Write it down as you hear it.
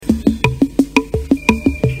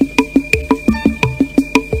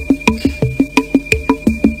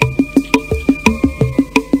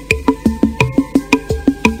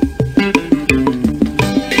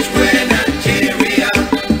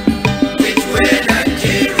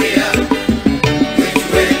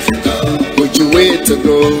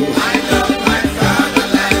I love my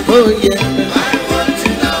fatherland. Oh yeah. I want to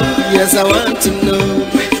know. Yes, I want to know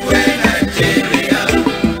Which way Nigeria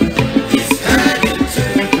is heading to?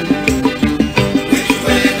 Which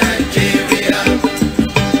way Nigeria?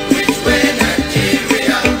 Which way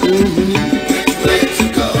Nigeria? Which way to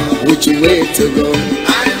go? which way to go.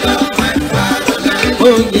 I love my fatherland.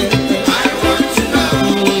 Oh yeah. I want to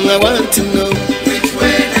know. I want to know Which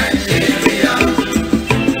way Nigeria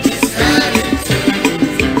is heading to?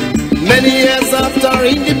 many years after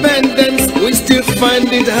independence, we still find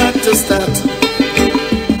it hard to start.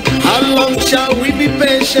 How long shall we be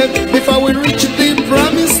patient before we reach the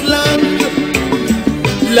promised land?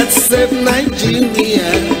 Let's save Nigeria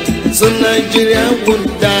so Nigeria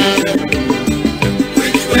won't die.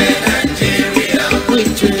 Which way Nigeria?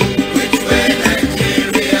 Which way? Which way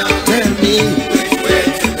Nigeria? Tell me. Which way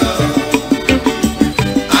to go?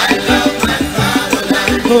 I love my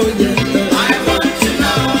fatherland. Oh yeah. I want to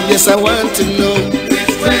know. Yes, I want to know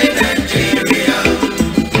Which way Nigeria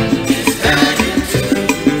is heading to?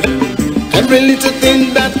 every little thing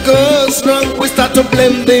that goes wrong. We start to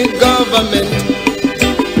blame the government.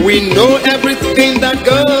 We know everything that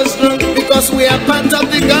goes wrong because we are part of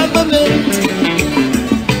the government.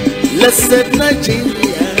 Let's save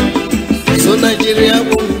Nigeria so Nigeria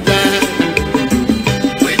won't die.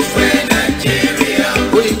 Which way Nigeria?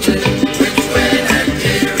 Which way? Which way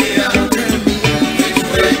Nigeria? Tell me. Which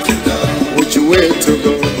way to go? Which way to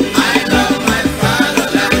go? I love my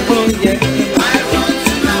fatherland. Oh yeah. I want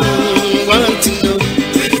to know. Want to know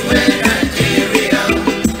Which way Nigeria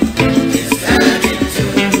is heading to?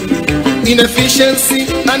 inefficiency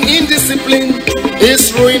and indiscipline is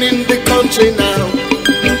ruining the country now.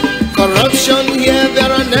 Corruption here,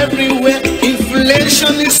 there, and everywhere.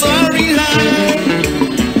 Inflation is soaring high.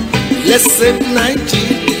 Let's save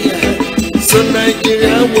Nigeria so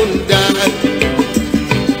Nigeria won't die.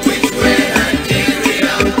 Which way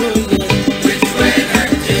Nigeria? Which way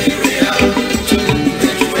Nigeria?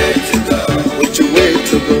 Which way to go? Which way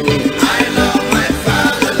to go? I love my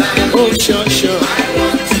fatherland. Oh, sure, sure. I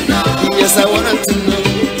want to know. Yes, I want to know.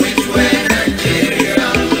 Which way Nigeria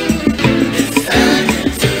is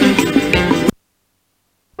heading to?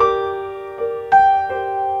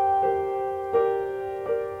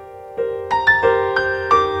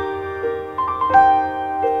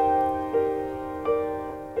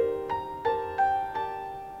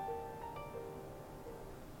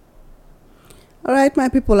 All right, my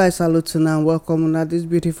people, I salute you and welcome on this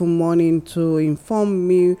beautiful morning to Inform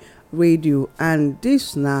Me Radio, and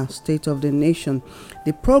this now State of the Nation,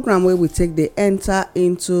 the program where we take the enter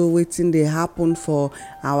into wetin dey happen for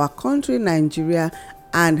our country Nigeria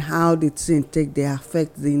and how the thing take dey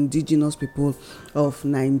affect the indigenous people of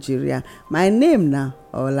Nigeria. My name na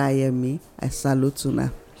Olayemi. I salute you now.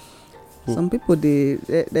 Some people they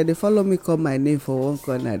follow me call my name for one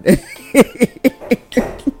corner there.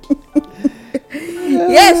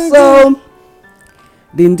 Yes, so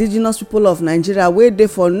the indigenous people of Nigeria wey dey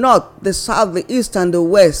for north, the south, the east and the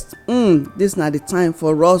west, this na the time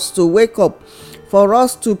for us to wake up, for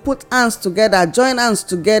us to put hands together, join hands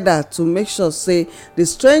together to make sure say the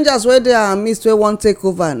strangers wey dey our midst wey wan take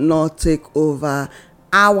over not take over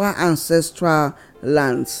our ancestral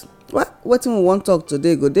lands. Wetin we wan talk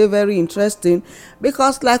today go dey very interesting,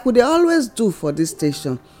 because like we dey always do for this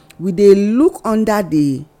station, we dey look under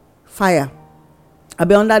the fire,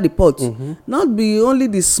 abi under the pot. Not be only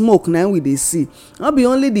the smoke na we dey see, not be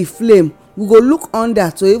only the flame. We go look under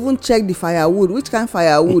to even check the firewood, which kind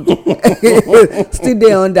firewood still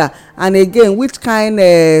dey under, and again which kind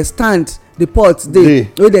stand the pot dey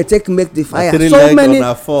wey dey take make the fire. So many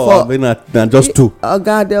for na just two.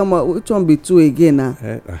 Oga Adelmo, which one be two again na?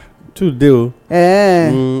 Two dey o.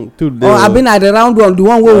 Two dey. Or abi na the round one, the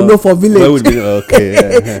one wey we know for village.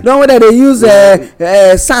 Okay. The one wey dem dey use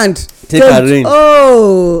sand take arrange.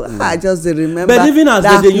 I just dey remember. But even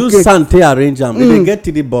as they use sand take arrange am, they get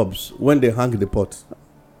 3 bulbs when they hang the pot.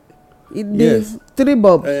 Yes. 3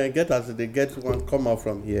 bulbs. Get as they get one come out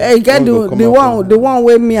from here. Get the one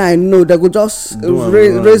wey me I know, they go just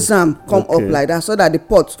raise am come up like that, so that the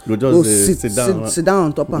pot go sit down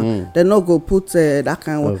on top am. They no go put that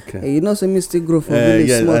kind of. You know, say me still grow for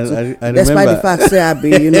village small too, despite the fact say I be,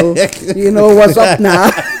 you know what's up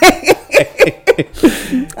now.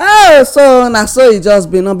 So na so e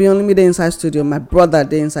just be. Not be only me dey inside studio, my brother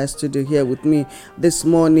dey inside studio here with me this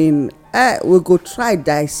morning. We go try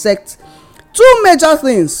dissect 2 major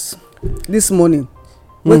things this morning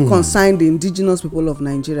wey concern the indigenous people of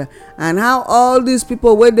Nigeria, and how all these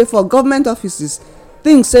people wey dey for government offices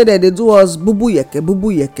think say that they do us bubu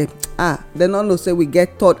yeke. They no know say we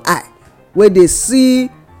get third eye wey dey see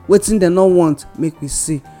wetin dem no want make we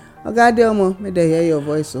see. Oga Adeomo, make dem hear your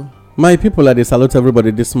voice o. My people, I dey salute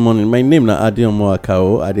everybody this morning. My name na Adeomo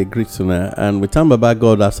Akao. I dey greet una, and we thank Baba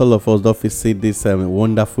God as all of us don fit see this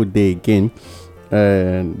wonderful day again.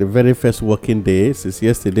 The very first working day since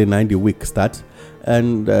yesterday, 90 week start,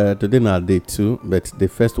 and today na day 2, but the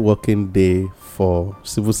first working day for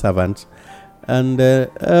civil servants. And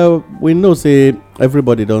we know say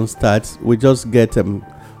everybody don start. We just get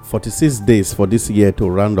 46 days for this year to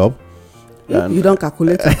round up. You don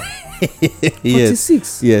calculate am?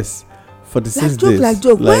 46. Yes, 46 days. Like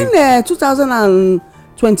joke. When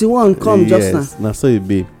 2021 come just now. Yes, na so e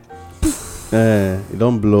be. E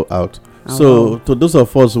don blow out. So to those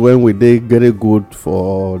of us when we dey very good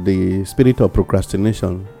for the spirit of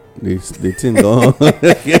procrastination, the thing don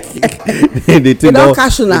the thing don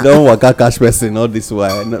waka cash person all this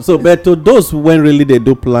while. So but to those when really they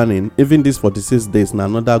do planning, even this 46 days na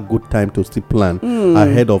another good time to still plan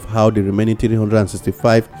ahead of how the remaining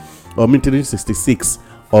 365 or 366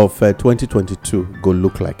 of 2022 go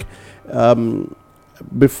look like.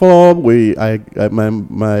 Before my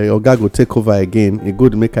oga go take over again, e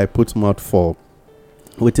good make I put mouth for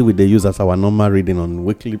wetin we dey use as our normal reading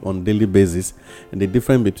on daily basis, and the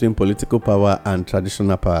difference between political power and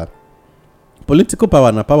traditional power. Political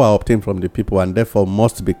power na power obtained from the people and therefore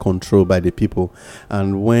must be controlled by the people.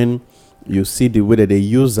 And when you see the way that they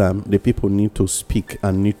use them, the people need to speak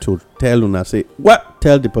and need to tell una say, what?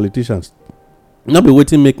 Tell the politicians. Not be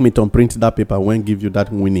waiting make me to print that paper when give you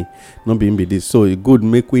that winning. Not be this. So it good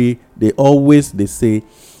make they always say,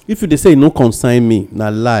 if you they say no consign me, na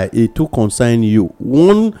lie, it too consign you.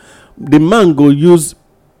 The man go use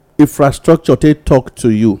infrastructure to talk to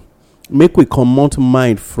you. Make we comot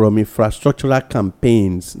mind from infrastructural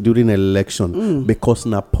campaigns during election because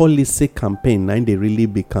na policy campaign na they really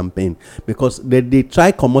be campaign, because they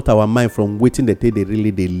try comot our mind from waiting they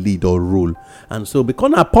really they lead or rule. And so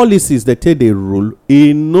because our policies they they rule,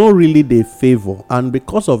 it no really they favor, and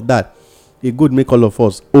because of that it good make all of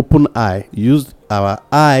us open eye, use our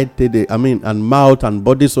eye and mouth and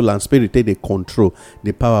body, soul and spirit they control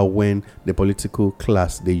the power when the political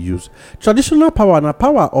class they use. Traditional power and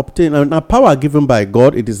power obtained and power given by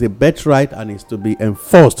God. It is a birthright and is to be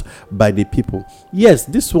enforced by the people. Yes,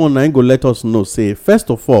 this one I go let us know. Say first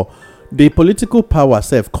of all, the political power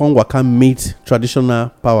self can meet traditional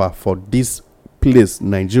power for this place,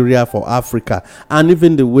 Nigeria, for Africa, and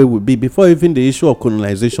even the way we be before even the issue of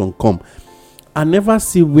colonization come. I never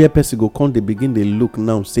see where person go come they begin they look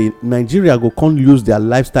now say Nigeria go come use their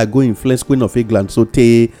lifestyle go influence Queen of England. So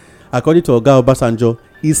according to Oga Obasanjo,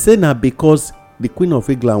 he say na because the Queen of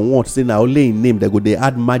England wants say na only in name they go they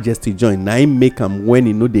add majesty join. Now him make them when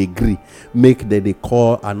you know they agree make that they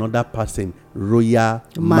call another person Royal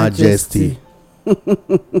Majesty.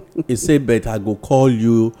 He say but I go call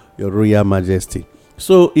you your Royal Majesty.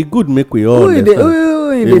 So it good make we all understand.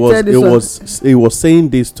 He was saying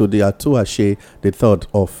this to the Atuashe, the third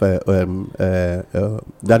of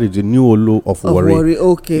that is the new Olu of Warri.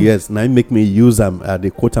 Okay. Yes, now make me use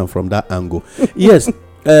the quote from that angle. Yes.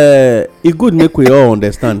 It good make we all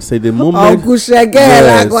understand. Say the moment. Yes.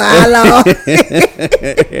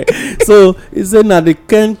 So he said now the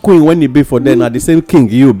king queen when you be for them, now the same king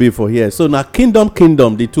you be for here. So now kingdom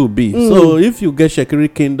the two be. So if you get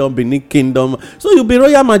Shekiri kingdom, Benin kingdom, so you be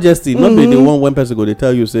Royal Majesty, not be the one when person go they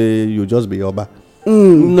tell you say you just be Oba.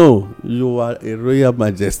 No, you are a Royal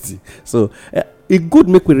Majesty. So it good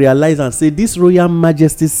make we realize and say this Royal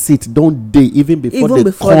Majesty seat don't day even before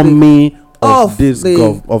the coming of this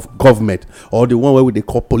of government, or the one where they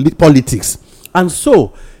call politics. And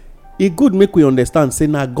so it good make we understand say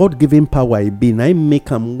now God given power it be now make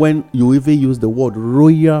them when you even use the word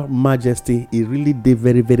Royal Majesty, it really they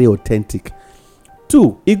very very authentic.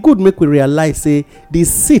 2, it good make we realize say the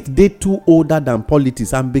seat they too older than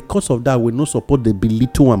politics, and because of that we no support the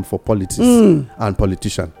belittle one for politics and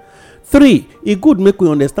politician. 3, it good make we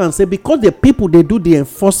understand say because the people they do the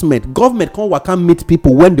enforcement, government can't meet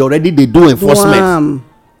people when they already they do enforcement.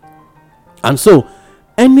 And so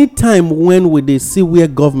anytime when they see where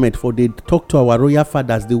government for they talk to our royal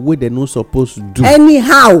fathers the way they not supposed to do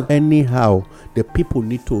anyhow the people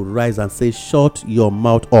need to rise and say shut your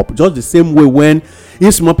mouth up. Just the same way when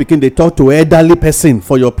if small pikin they talk to elderly person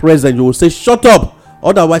for your presence, you will say shut up,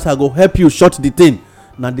 otherwise I go help you shut the thing.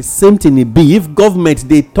 Now the same thing it be if government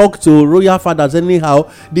they talk to royal fathers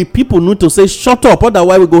anyhow, the people need to say shut up,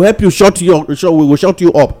 otherwise we go help you we will shut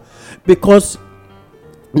you up. Because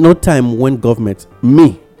no time when government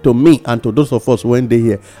to me and to those of us when they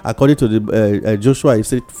hear, according to the Joshua, he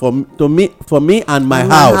said for me and my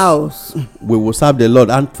house we will serve the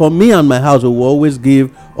Lord, and for me and my house we will always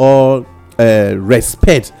give all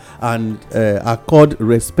respect and accord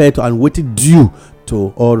respect and wetin due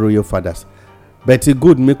to all royal fathers. But e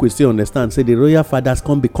good make we still understand say the royal fathers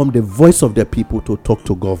come become the voice of the people to talk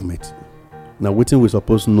to government. Now wetin we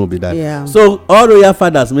suppose know be that. Yeah. So all royal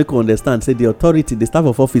fathers make we understand say the authority, the staff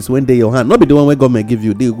of office when dey your hand, not be the one wey government give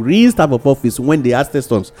you, the real staff of office when the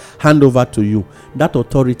attestants hand over to you, that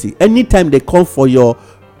authority anytime they come for your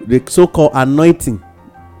the so-called anointing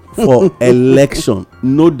for election,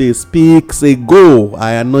 no dey speak say go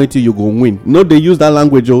I anoint you, you go win. No dey use that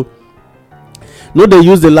language. No dey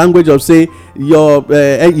use the language of say your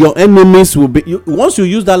enemies will be once you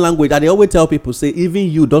use that language. I dey always tell people say even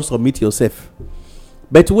you don submit yourself,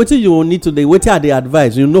 but wetin you need to dey wetin I dey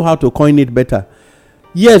advise, you know how to coin it better.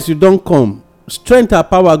 Yes, you don come, strength and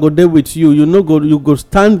power go dey with you. You go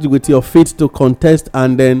stand with your feet to contest,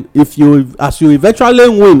 and then as you eventually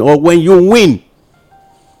win or when you win,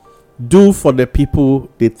 do for the people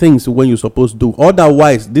the things when you suppose do.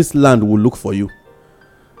 Otherwise this land will look for you.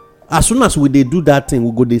 As soon as we dey do that thing,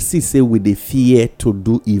 we go dey see say we dey fear to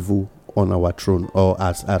do evil on our throne or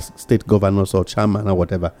as state governors or chairman or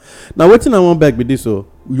whatever. Now wetin I wan beg be this: so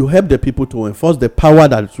you help the people to enforce the power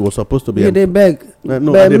that was supposed to be. You dey beg.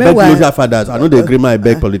 No, I dey beg royal fathers. I no dey agree my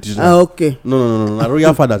beg politicians. Okay. No. Na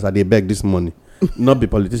royal fathers I dey beg this money, not be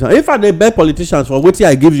politicians. If I dey beg politicians for wetin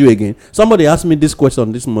I give you again, somebody ask me this question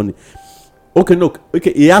this morning.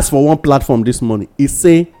 Okay, he asked for one platform this morning. He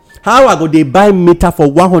say, how I go dey buy meter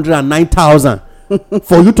for 109,000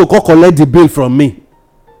 for you to go collect the bill from me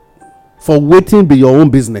for wetin be your own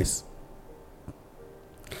business?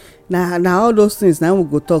 Now all those things now we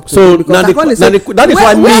go talk to So them, because that is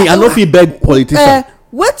why me I no fit beg politicians.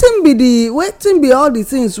 wetin be all the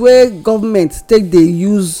things wey government take dey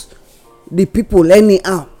use the people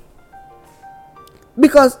anyhow?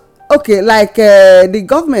 Because okay, like the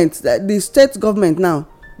government, the state government now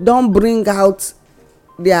don bring out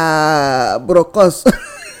their brokers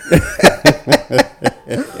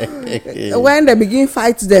when they begin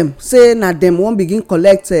fight them, say na them wan begin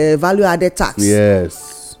collect value added tax.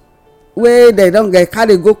 Yes. Wey they don get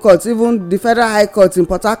carry go court, even the federal high court in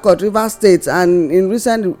Port Harcourt, Rivers State, and in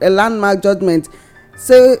recent landmark judgment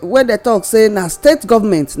say wey they talk say na state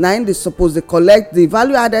government na im dey suppose dey collect the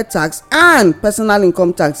value added tax and personal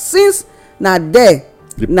income tax, since na there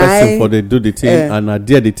The person for dey do the thing and na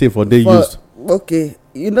there the thing for dey used. Okay,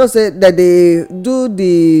 you know say that they do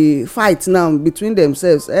the fight now between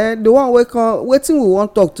themselves. The one wey come wetin we wan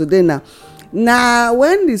talk today na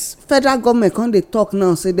when this federal government come dey talk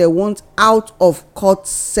now say they want out of court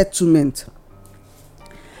settlement.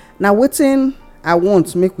 Na wetin I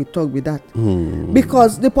want make we talk be that.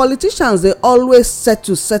 Because the politicians dey always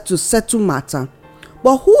settle matter,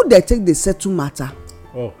 but who dey take the settle matter?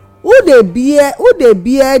 Who dey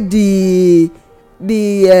bear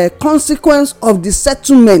the consequence of the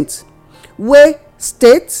settlement wey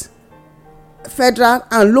state, federal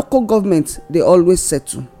and local government dey always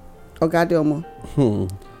settle? Oga Adeomo.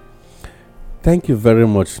 Thank you very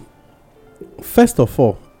much. First of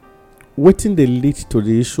all, wetin dey lead to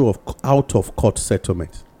the issue of out of court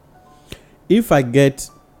settlement? If I get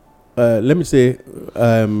let me say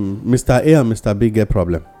Mr. A and Mr. B get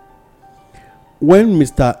problem. When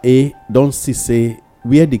Mr. A don see say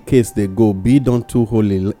where the case dey go, B don too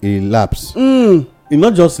hold a lapse. E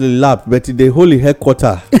not just a lapse, but e dey hold a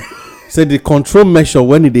headquarter. Say the control measure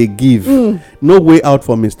when e dey give, no way out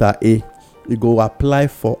for Mr. A. You go apply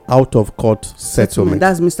for out of court settlement.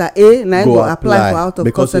 That's Mr. A. Now go apply for out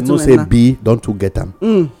of court settlement. Because you know say B don't to get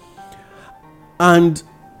am. And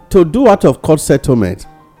to do out of court settlement,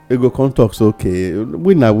 you go come talk say, okay,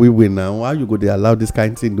 we win now. Why you go dey allow this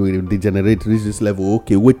kind of thing to degenerate reach this level?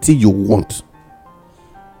 Okay, wetin you want?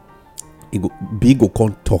 B go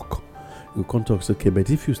come talk. You come talk say, okay, but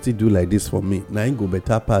if you still do like this for me, now you go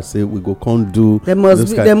better pass. Say we go come do. There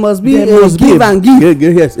must be a give and give.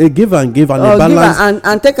 Yes, a give and give and a balance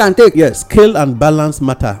and take and take. Yes, scale and balance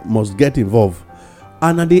matter must get involved.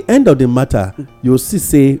 And at the end of the matter, you see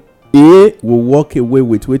say A will walk away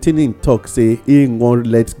with wetin him talk say he won't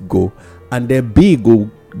let go, and then B go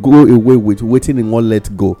away with wetin he won't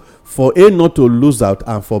let go, for A not to lose out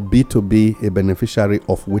and for B to be a beneficiary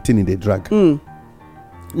of wetin in the drag.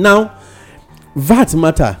 Now, VAT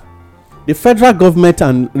matter. The federal government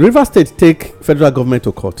and Rivers State take federal government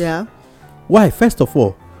to court. Yeah. Why? First of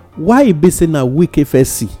all, why e be say na weak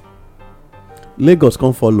FSC? Lagos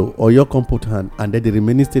come follow, Oyo come put hand, and then the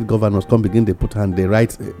remaining state governors come begin dey put hand, dey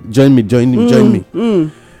write join me.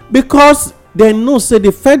 Because they know say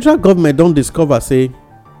the federal government don discover say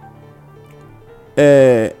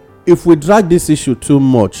if we drag this issue too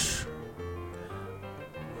much,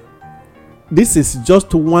 this is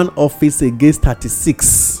just one office against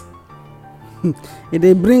 36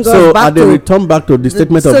 They bring so us back they to return back to the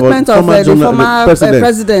statement of the former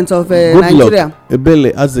president of Nigeria.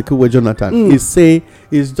 Ebele Azikiwe Jonathan. He say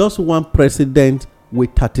it's just one president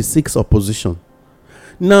with 36 opposition.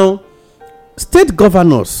 Now, state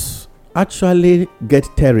governors actually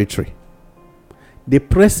get territory. The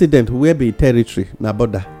president will be territory na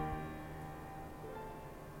border.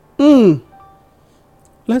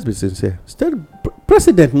 Let's be sincere.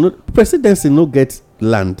 Presidency no get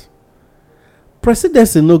land.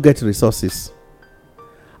 Presidency no get resources.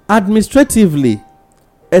 Administratively,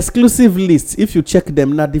 exclusive lists, if you check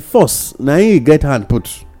them, na the force na you get hand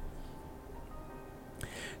put.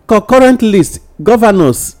 Concurrent list,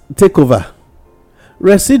 governors take over.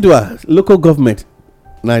 Residual, local government,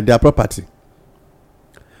 na their property.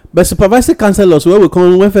 But supervisory councillors, where we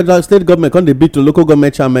come when federal state government come, they beat to local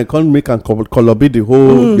government chairman, come make and collabate the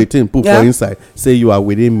whole the thing put for inside. Say you are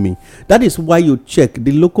within me. That is why you check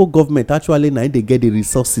the local government actually now they get the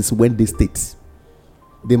resources when they state,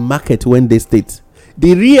 the market when they state.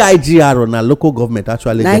 The real IGR on a local government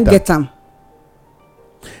actually get them.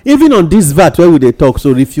 Even on this VAT where we they talk,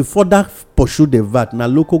 so if you further pursue the VAT, now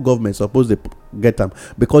local government suppose they get them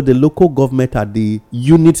because the local government are the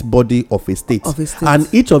unit body of a state, and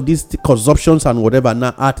each of these consumptions and whatever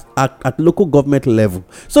now at local government level.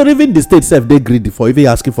 So even the state self they greedy for even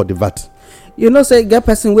asking for the VAT. You know, say get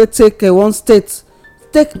person will take one state,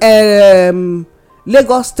 take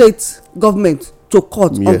Lagos state government to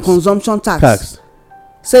court on consumption tax.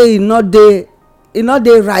 Say it not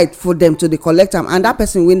dey right for them to dey collect am, and that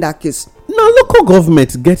person win that case. Now local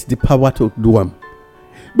government get the power to do am,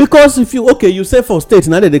 because if you say for state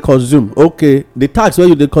now they consume, the tax where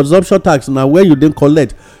you the consumption tax now where you dey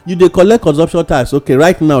collect consumption tax.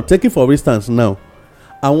 Right now, take it for instance, now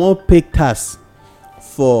I wan pay tax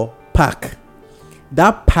for park.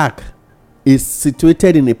 That park is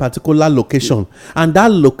situated in a particular location, and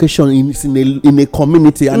that location is in a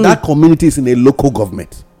community, and that community is in a local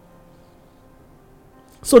government.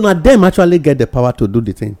 So now them actually get the power to do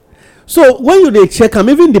the thing. So when you they check them,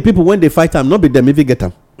 even the people when they fight them, not be them even get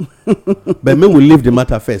them. But me will leave the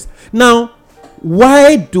matter first. Now,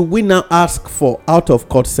 why do we now ask for out of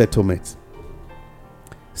court settlement?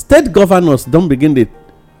 State governors don't begin the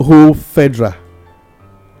whole federal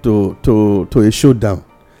to a showdown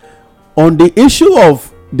on the issue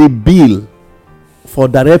of the bill for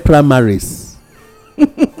direct primaries.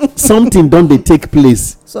 Something don't they take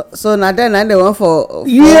place. So now then they want for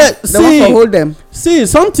want for hold them. See,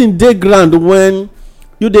 something dey grand when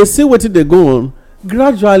you they see what they go on.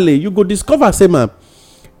 Gradually you go discover, say man,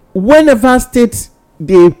 whenever state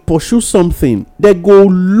they pursue something, they go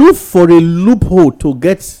look for a loophole to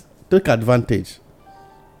take advantage.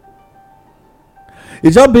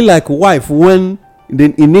 It just be like wife when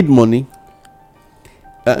he need money.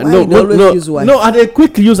 No, and a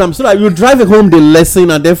quick use them so that you drive home the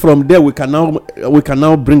lesson, and then from there we can now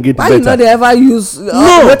bring it. Why better. You know they ever use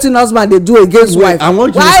waiting husband they do against wife?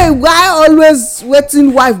 Why always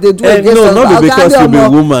waiting wife they do against husband? No, not because you be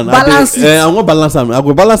a woman. I want balance them. I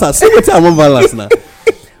go balance am. See what I want balance now.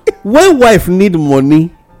 When wife need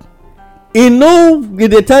money,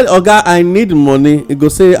 if they tell Oga I need money, he go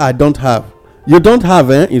say I don't have. You don't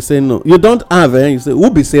have, You say no. You don't have, You say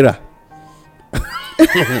who be Sarah?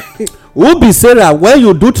 Who be Sarah when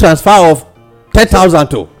you do transfer of 10,000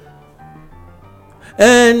 to?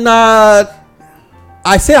 And I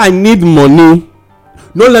say I need money.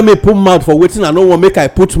 No, let me put mouth for waiting. I don't want make I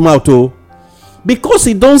put mouth to, because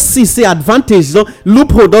he don't see say advantage.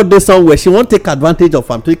 Loophole don't dey somewhere. She won't take advantage of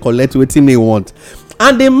him to collect wetin he want,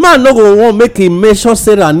 and the man no go want make him mention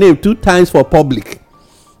Sarah name 2 times for public.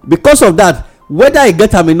 Because of that, whether he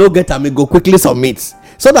get am or no get am, he go quickly submit.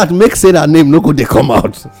 So that make Sarah name no go they come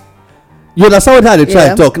out. You understand what I try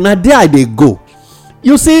to talk? Now there they go.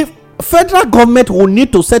 You see, federal government will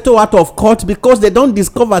need to settle out of court because they don't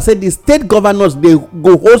discover say the state governors they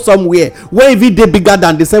go hold somewhere where if they bigger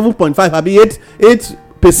than the 7.5 I be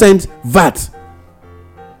 8% VAT.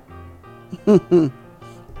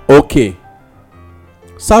 Okay.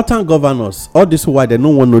 Southern governors, all this why they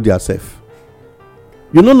don't want to know themselves.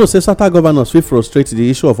 You know say Southern governors will frustrate the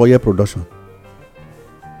issue of oil production.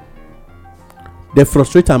 They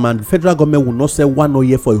frustrate them, and the federal government will not sell 1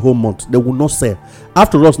 oil for a whole month. They will not sell.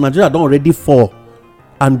 After us, Nigeria don't already fall,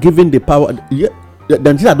 and given the power,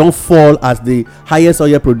 Nigeria don't fall as the highest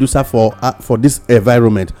oil producer for this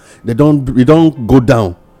environment. We don't go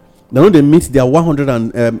down. They meet their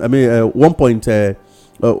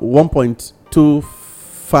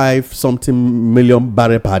 1.25 something million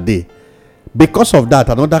barrel per day. Because of that,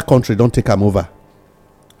 another country don't take them over.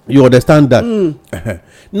 You understand that?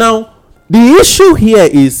 Now, the issue here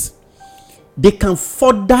is they can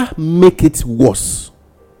further make it worse.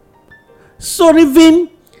 So even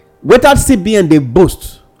whether CBN they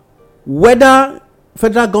boast, whether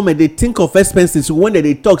federal government they think of expenses when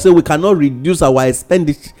they talk say we cannot reduce our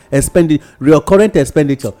recurrent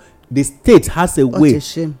expenditure, the state has a way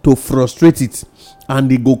to frustrate it,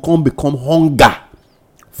 and it go become hunger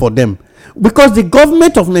for them, because the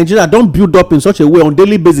government of Nigeria don't build up in such a way on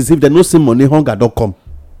daily basis. If they no see money, hunger don't come.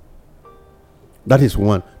 That is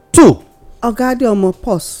one. Two, Ogade Omo,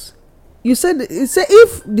 pause. You say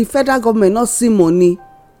if the federal government not see money,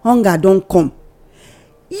 hunger don't come.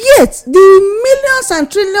 Yet the millions and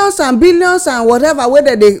trillions and billions and whatever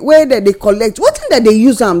where they collect, what thing that they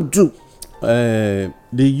use them do?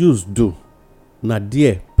 They use do. Now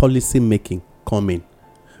there policy making coming,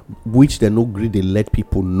 which they no gree they let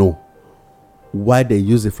people know why they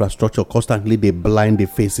use infrastructure constantly. They blind the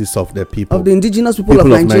faces of the people, of the indigenous people of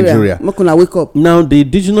Nigeria. Makuna wake up. Now the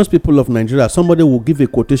indigenous people of Nigeria, somebody will give a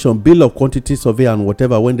quotation, bill of quantity survey and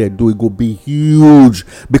whatever. When they do, it go be huge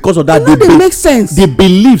because of that. They make sense. They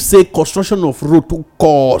believe say construction of road to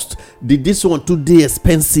cost, this one too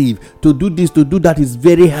expensive, to do this, to do that is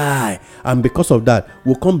very high, and because of that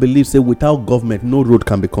we can't believe say without government no road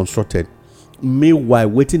can be constructed. Meanwhile,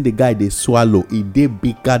 waiting the guy they swallow, it dey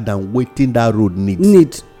bigger than waiting that road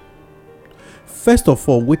needs. First of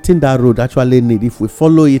all, waiting that road actually need, if we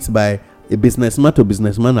follow it by a businessman to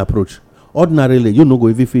businessman approach, ordinarily you no go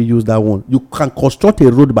even use that one. You can construct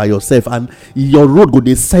a road by yourself, and your road go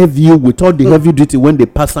dey serve you with all the heavy duty when they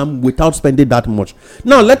pass them without spending that much.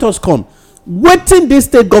 Now let us come. Waiting this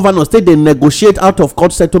state governors say they negotiate out of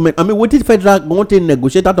court settlement. I mean, waiting federal want to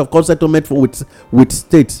negotiate out of court settlement with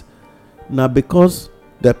states. Now, because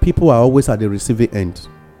the people are always at the receiving end.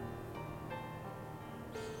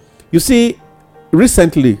 You see,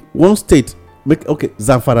 recently, one state,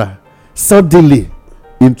 Zamfara, suddenly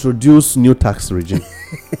introduced new tax regime.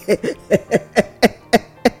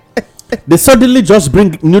 They suddenly just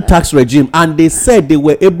bring new tax regime, and they said they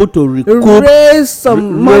were able to raise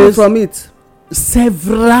some money from it.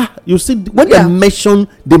 Several, you see, when they mention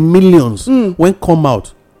the millions, when come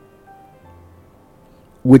out,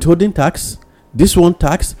 withholding tax, this one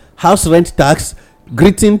tax, house rent tax,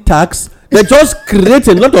 greeting tax, they just create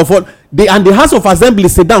a lot of what and the House of Assembly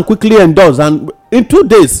sit down quickly endorse, and in 2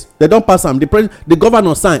 days they don't pass them. The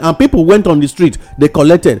governor signed, and people went on the street, they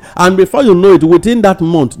collected, and before you know it, within that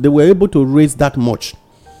month they were able to raise that much,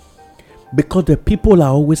 because the people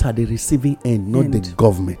are always at the receiving end, not the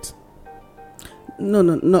government.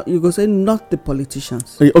 No, you go say not the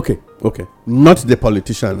politicians. Okay, not the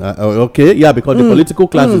politician. Because the political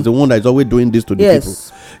class is the one that is always doing this to the people,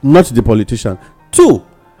 not the politician. Two,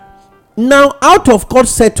 now out of court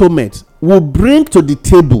settlement will bring to the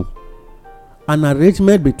table an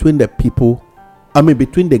arrangement between the people,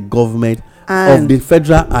 between the government of the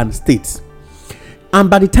federal and states, and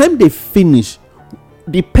by the time they finish,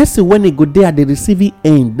 the person when they go there at the receiving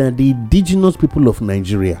end, now the indigenous people of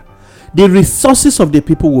Nigeria, the resources of the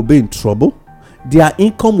people will be in trouble, their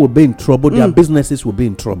income will be in trouble, their businesses will be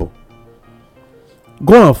in trouble.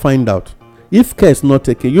 Go and find out if care is not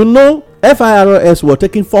taken. You know, FIRS were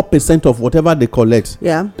taking 4% of whatever they collect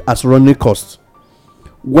as running costs.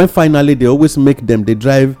 When finally they always make them, they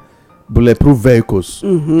drive bulletproof vehicles,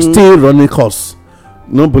 still running costs.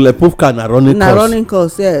 No, bulletproof car na running cost. Running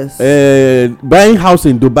cost, yes. Buying house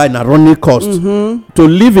in Dubai na running cost. To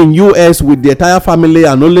live in US with the entire family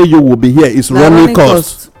and only you will be here is running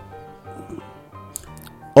cost.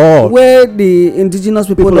 Or where the indigenous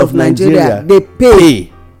people of Nigeria they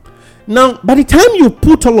pay. Now, by the time you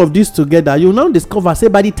put all of this together, you now discover, say,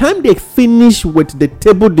 by the time they finish with the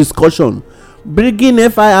table discussion, bringing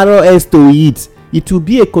FIRS to it will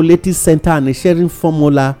be a collective center and a sharing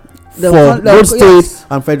formula for both state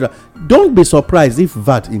and federal. Don't be surprised if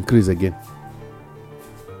VAT increase again.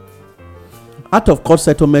 Out of court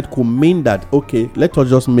settlement could mean that, okay, let us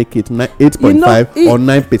just make it 8.5 or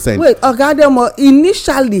 9%. Wait, Ogademo,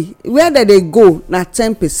 initially, where did they go? Na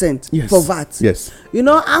 10% for VAT. Yes. You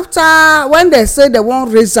know, after when they say they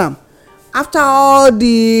won't raise them, after all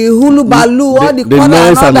the hulu balu, all the corner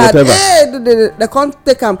and all that, they can't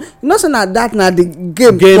take them. You know, so now that now the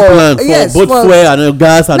game plan for both fuel and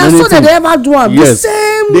gas and anything. That's what they ever do. Yes.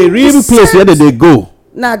 The real place where they go.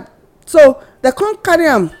 Now, so they can't carry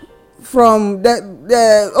them from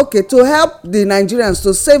the to help the Nigerians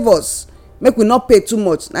to save us, make we not pay too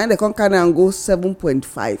much. Now they can't carry and go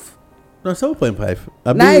 7.5. No, 7.5.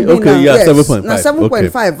 Okay, yeah, 7.5. Now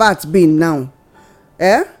 7.5 VAT being now.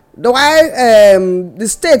 The why the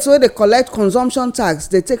states where they collect consumption tax,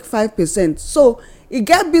 they take 5%. So it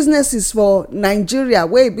get businesses for Nigeria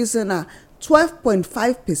where it be say na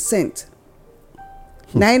 12.5%.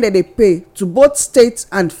 na im dem dey pay to both state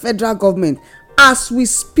and federal government as we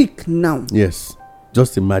speak now. Yes,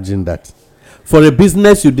 just imagine that. For a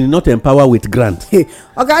business you did not empower with grant.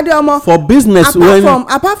 Oga Adeomo, For business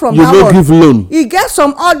apart from you that no one, give loan. e get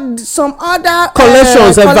some other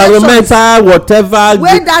Collections, environmental, whatever.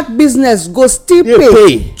 wey that business go still Dey pay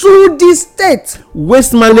pay. through the state,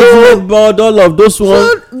 Waste management board, all of those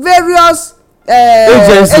ones. through various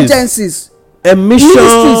agencies. Emission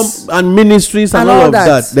Ministries. and ministries and all of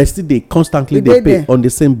that. They still dey constantly E dey dey pay there. on the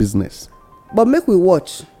same business. But make we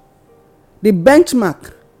watch, the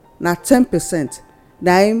benchmark na 10%,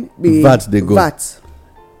 na im be VAT dey go.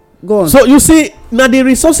 Go on. So you see, na the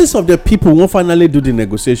resources of the people won't finally do the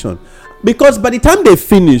negotiation, because by the time they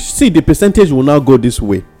finish, see, the percentage will now go this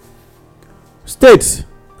way. States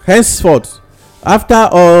henceforth, after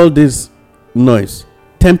all this noise,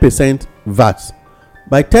 10% VAT.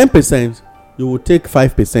 By 10%, you will take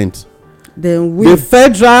 5%. Then The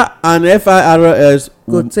federal and FIRS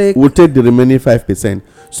will take the remaining 5%.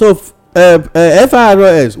 So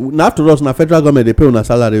FIRS, after us, na federal government dey pay una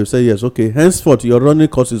salary, you say yes, okay, henceforth your running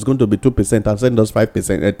cost is going to be 2% and send us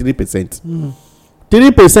 5%, 3%.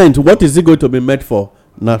 3%, what is it going to be meant for?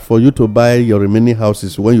 Na for you to buy your remaining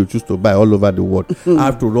houses when you choose to buy all over the world.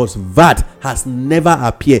 After us, VAT has never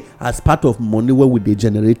appeared as part of money wey we dey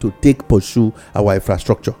generate to take pursue our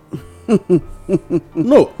infrastructure.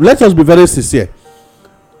 No, let us be very sincere.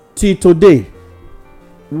 Till today,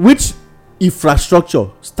 which infrastructure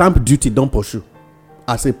stamp duty don pursue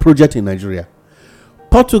as a project in Nigeria?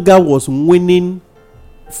 Portugal was winning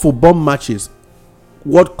football matches,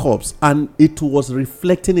 World Cups, and it was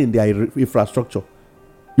reflecting in their infrastructure.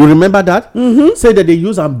 You remember that? Say that they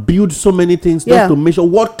use and build so many things just to make sure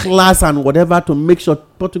world class and whatever, to make sure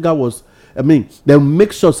Portugal was, they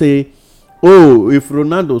make sure, say, oh, if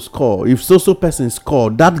Ronaldo score, if so person score,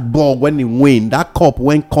 that ball when he win, that cup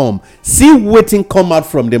when come, see waiting come out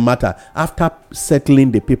from the matter after settling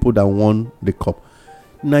the people that won the cup.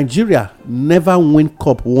 Nigeria never win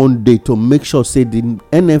cup one day to make sure, say, the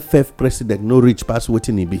NFF president no reach past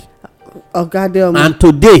waiting he be. And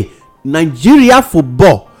today, Nigeria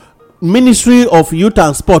football Ministry of Youth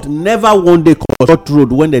and Sport never one day construct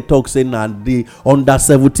road when they talk, say, na the under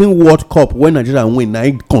 17 World Cup when Nigeria win, na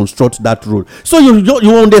construct that road. So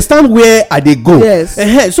you understand where I dey go.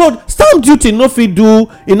 Yes. So stamp duty no fit do.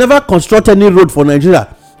 He never construct any road for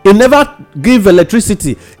Nigeria. He never give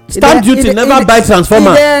electricity. Stamp duty never buy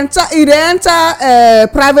transformer. E dey enter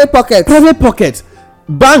private pocket.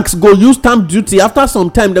 Banks go use stamp duty. After some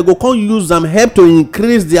time, they go come use am help to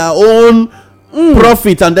increase their own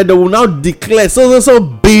profit, and then they will now declare so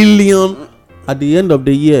billion at the end of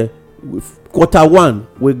the year. Quarter one,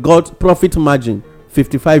 we got profit margin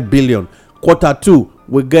 55 billion. Quarter two,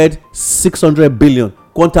 we get 600 billion.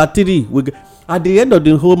 Quarter three, we get, at the end of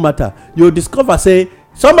the whole matter, you discover, say,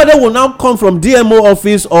 somebody will now come from DMO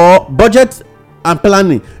office or budget and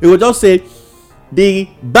planning. It will just say the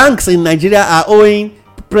banks in Nigeria are owing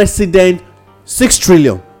president 6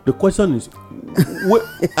 trillion. The question is,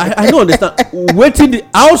 I don't understand. Waiting,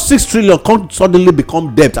 how 6 trillion can suddenly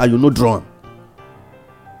become debt and you no draw am?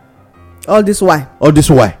 All this why?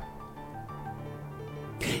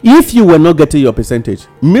 If you were not getting your percentage,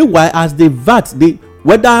 meanwhile, as the VAT,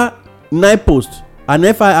 whether NIPOST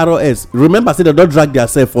and FIRS, remember, say they don't drag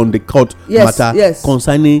themselves on the court matter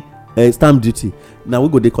concerning stamp duty. Now we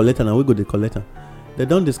go the collector. They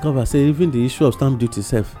don't discover, say, even the issue of stamp duty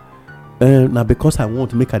self. Now because I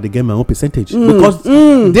want to make her get my own percentage, because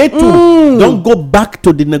they too don't go back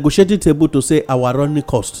to the negotiating table to say our running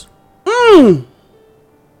cost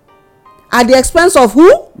at the expense of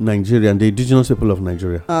who? Nigeria and the indigenous people of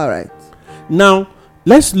Nigeria. All right, now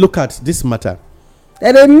let's look at this matter.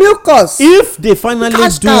 And they milk us. If they finally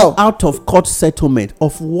do out of court settlement,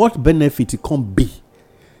 of what benefit it can be,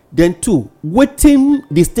 then two, waiting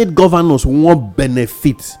the state governors won't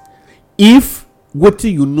benefit if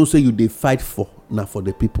wetin you know say you dey fight for na for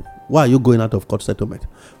the people. Why are you going out of court settlement?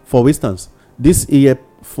 For instance, this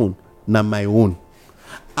earphone na my own.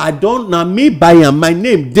 I don't, na me buy am, my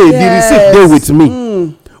name dey, the receipt dey with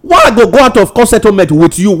me. Why I go out of court settlement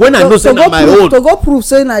with you when I know say na my own? To go prove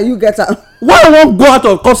say na you get am. Why I wan go out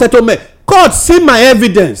of court settlement? Court, see my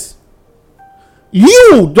evidence.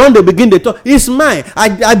 You don dey begin dey talk, it's mine.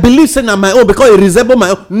 I believe say na my own because it resemble my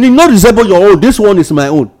own. E no resemble your own. This one is my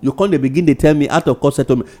own. You come dey begin dey tell me out of court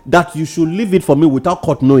settlement that you should leave it for me without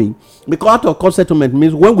court knowing, because out of court settlement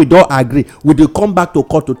means when we don agree, we dey come back to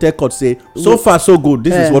court to tell court, say, so far so good,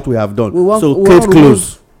 this is what we have done. So case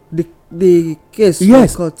closed. The case.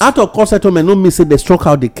 Yes, out of court settlement no mean say they struck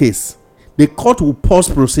out the case. the court will pause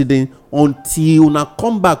proceeding until una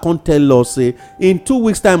come back and tell us say in 2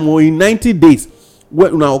 weeks time or in 90 days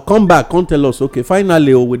when una come back and tell us okay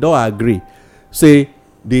finally we don agree say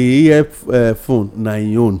the earphone na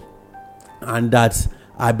im own and that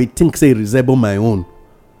I be think say resemble my own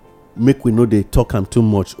make we no dey talk am too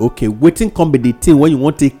much okay wetin come be the thing when you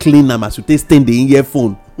want to clean am as you take stain the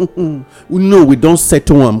earphone no we don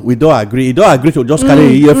settle am we don agree you don agree to just carry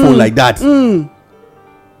the earphone like that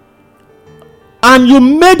and you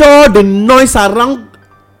made all the noise around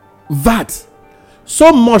VAT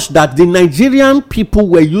so much that the Nigerian people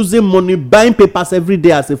were using money buying papers every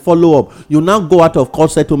day as a follow-up. You now go out of court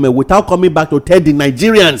settlement without coming back to tell the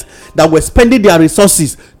Nigerians that were spending their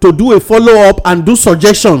resources to do a follow-up and do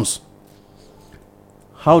suggestions.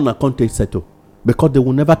 How na content settle? Because they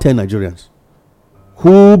will never tell Nigerians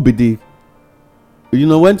who be the, you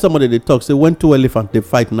know, when somebody they talk say when two elephants they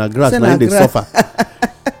fight na grass na they suffer.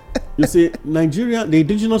 You see, Nigeria, the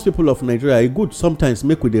indigenous people of Nigeria, it good sometimes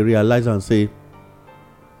make we they realize and say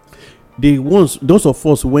the ones, those of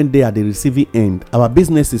us when they are the receiving end, our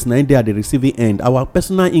businesses now they are the receiving end, our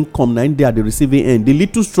personal income now they are the receiving end. The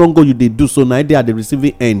little stronger you they do so now they are the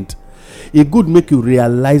receiving end. It good make you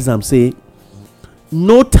realize and say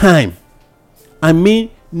no time. I mean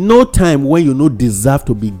no time when you no deserve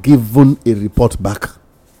to be given a report back.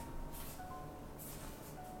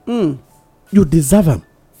 You deserve them.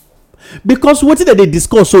 Because what that they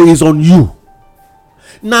discuss so is on you.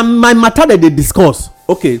 Now my matter that they discuss,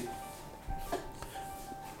 okay.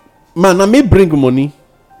 Man, I may bring money,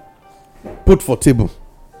 put for table.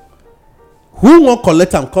 Who won't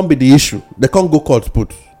collect and come be the issue? They can't go court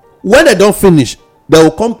put. When they don't finish, they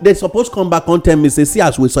will come. They supposed come back on tell me say, see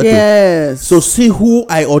as we settle. Yes. So see who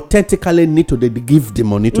I authentically need to give the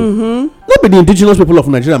money to. Not be the indigenous people of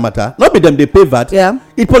Nigeria matter. Not be them they pay VAT. Yeah.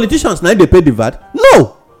 It politicians now they pay the VAT.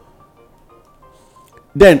 No.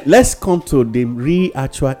 Then let's come to the real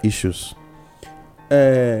actual issues.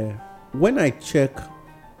 When I check.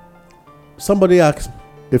 Somebody asked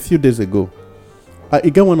a few days ago. I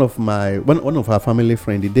get one of our family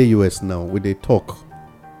friend. In the US now, we they talk.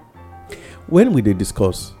 When we they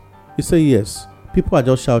discuss, he say yes. People are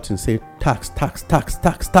just shouting, say tax, tax, tax,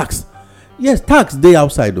 tax, tax. Yes, tax. They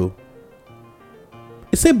outside though.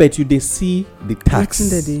 He say, but you they see the tax. Wetin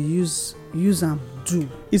that they use am do.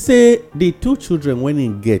 He say the two children when he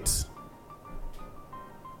get.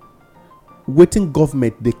 Waiting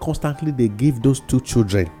government they constantly they give those two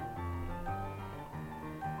children.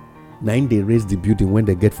 Now they raise the building when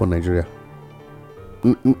they get for Nigeria.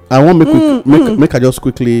 I want make I just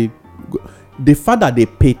quickly go. The father they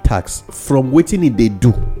pay tax from waiting they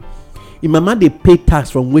do. In mama they pay tax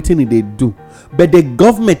from waiting they do. But the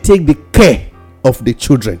government take the care of the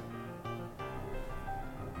children.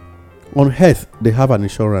 On health, they have an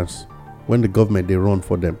insurance when the government they run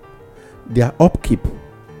for them. Their upkeep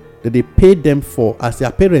that they pay them for as their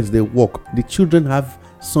parents they work. The children have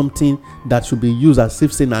something that should be used as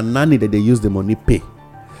if saying a nanny that they use the money pay.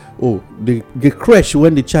 Oh, the creche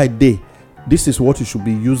when the child day, this is what you should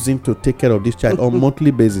be using to take care of this child on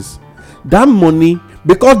monthly basis. That money,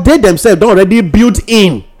 because they themselves don't already build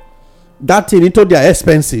in that thing into their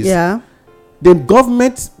expenses. Yeah. The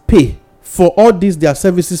government pay for all these their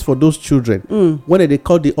services for those children. When they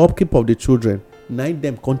call the upkeep of the children, 9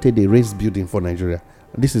 them contain the raised building for Nigeria.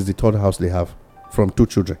 This is the third house they have from 2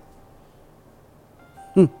 children.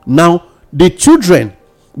 Now the children,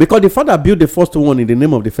 because the father built the first one in the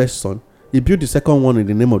name of the first son, he built the second one in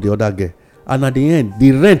the name of the other girl, and at the end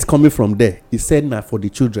the rent coming from there he said now for the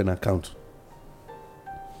children account,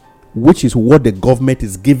 which is what the government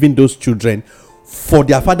is giving those children for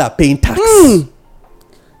their father paying tax.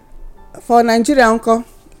 For Nigeria, uncle,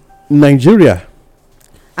 Nigeria,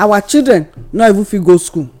 our children not even fit go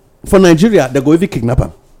school. for Nigeria they go even kidnap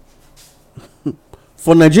them.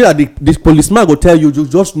 For Nigeria, the policeman will tell you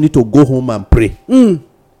just need to go home and pray.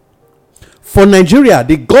 For Nigeria,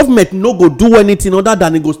 the government no go do anything other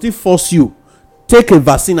than it go still force you take a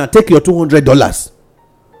vaccine and take your $200.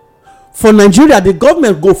 For Nigeria, the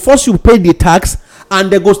government go force you pay the tax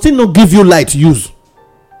and they go still not give you light use.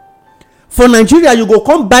 For Nigeria, you go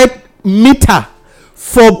come buy meter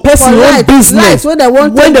for person own business when they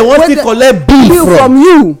want to collect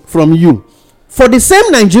bill from you. For the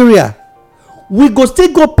same Nigeria, we go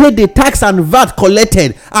still go pay the tax and VAT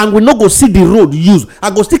collected and we no go see the road used. I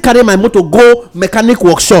go still carry my motor go mechanic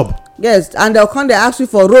workshop. Yes, and they'll come they ask you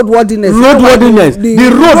for road worthiness. The road no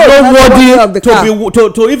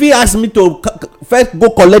worthy to even ask me to first go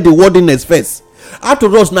collect the worthiness first. After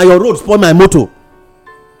us now your road spoil my motor.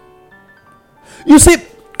 You see,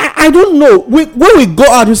 I don't know. When we go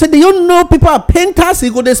out, you say, do you know people are painters?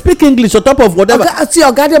 You go, they speak English on top of whatever. See,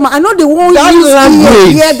 Ogadema, I know they won't That use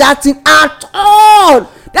language. hear that thing at all.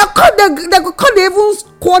 They even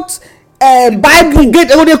quote Bible.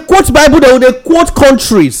 They quote Bible, they quote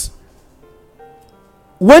countries.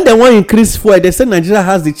 When they want to increase fuel, they say Nigeria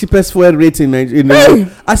has the cheapest fuel rate in Nigeria.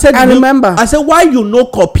 I said, remember. I said, why you no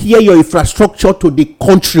compare your infrastructure to the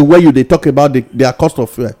country where they talk about their cost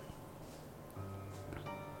of fuel?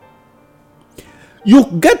 You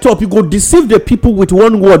get up, you go deceive the people with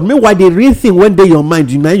one word. Meanwhile, the real thing when they your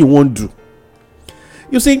mind, you won't do.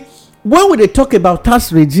 You see, when they talk about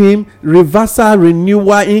tax regime, reversal,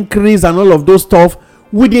 renewal, increase, and all of those stuff,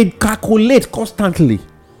 we they calculate constantly.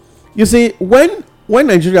 You see, when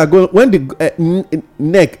Nigeria go, when the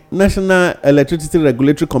NEC, National Electricity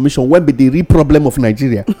Regulatory Commission, when be the real problem of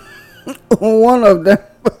Nigeria, One of them.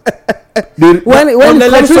 when it comes to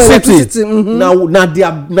electricity,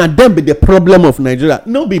 mhm. now them be the problem of Nigeria.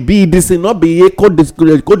 Not be BDC, not be code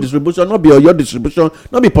distribution, not be Oyo distribution,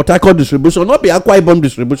 not be Port Harcourt distribution, not be Akwa Ibom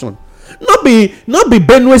distribution, not be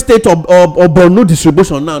Benue State or Borno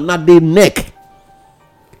distribution. Now the NEC,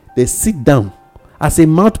 they sit down as a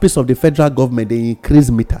mouthpiece of the federal government. They increase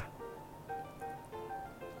meter.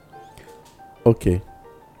 Okay.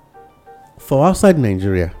 For outside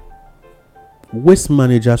Nigeria, waste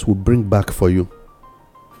managers will bring back for you.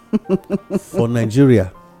 For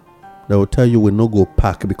Nigeria, they will tell you we no go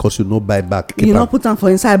pack because you no buy back. You not put them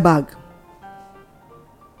for inside bag.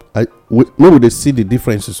 Maybe they see the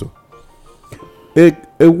differences. So, a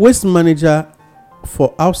waste manager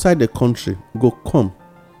for outside the country go come.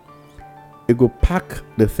 They go pack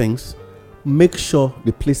the things, make sure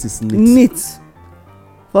the place is neat.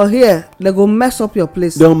 For here, they go mess up your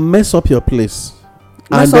place. They'll mess up your place.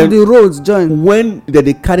 Mess up the roads, join. When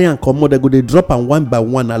they carry and come out, they go they drop and one by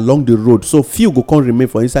one along the road. So few go come remain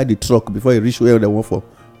for inside the truck before you reach where they want for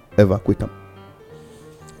evacuate them.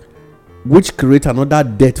 Which create another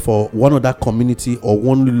debt for one other community or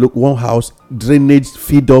one house, drainage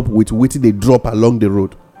feed up with which they drop along the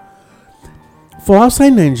road. For outside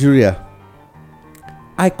Nigeria,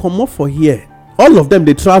 I come up for here. All of them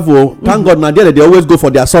they travel. Thank God now they always go for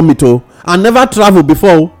their summit. I never travel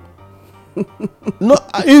before. No,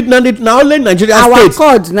 now only Nigeria Our states.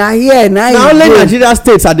 code now here now Only Nigeria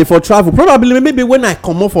states are there for travel. Probably maybe when I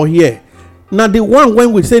come up for here. Now the one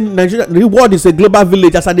when we say Nigeria, the world is a global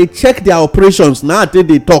village. As they check their operations now, until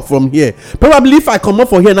they talk from here. Probably if I come up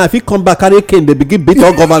for here now, if you come back, carry cane, they begin beat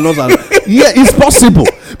all governors. And yeah, it's possible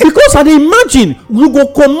because I imagine you go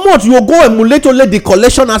come out, you go emulate only the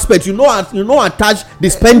collection aspect. You know, attach the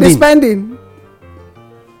spending. The spending.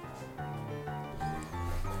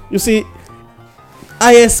 You see,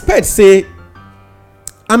 I expect say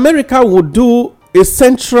America would do a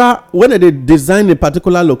central when they design a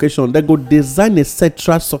particular location, they go design a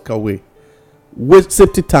central sockaway with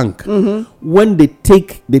safety tank. When they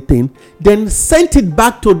take the thing, then send it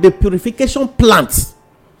back to the purification plants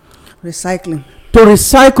Recycling. to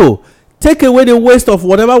recycle, take away the waste of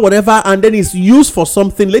whatever, and then it's used for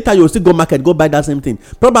something. Later you will still go market, go buy that same thing.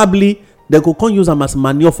 Probably they go come use them as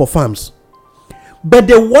manure for farms. But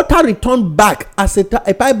the water returned back as a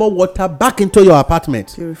pipe of water back into your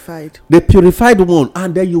apartment. Purified. The purified one,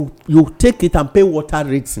 and then you take it and pay water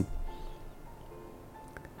rating.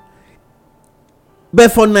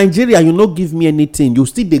 But for Nigeria, you no give me anything. You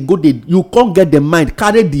still you can't get the mind,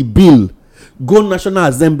 carry the bill, go National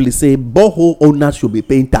Assembly, say borehole owners should be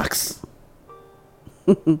paying tax.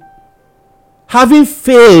 Having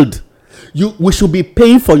failed, we should be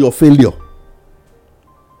paying for your failure.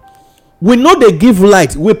 We know they give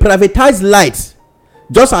light. We privatize light.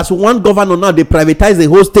 Just as one governor now, they privatize the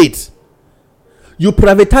whole state. You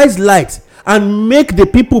privatize light and make the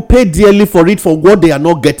people pay dearly for it for what they are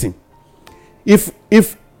not getting. If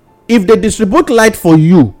they distribute light for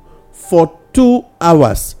you for 2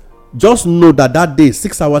 hours, just know that day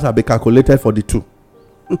 6 hours have been calculated for the 2.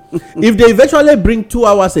 If they eventually bring 2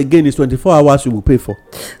 hours again, it's 24 hours you will pay for.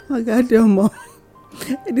 Oh God, mom.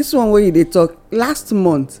 This one where they talk last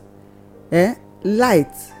month.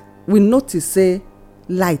 Light, we notice say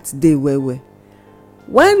light dey well.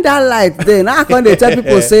 When that light dey, now come dey tell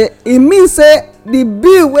people say it means say the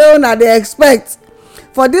bill wey una dey expect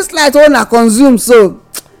for this light wey una consume, so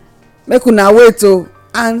make una wait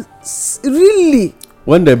and really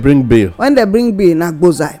when they bring bill na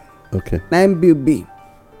gbozai. Okay. Na bill be.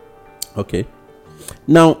 Okay.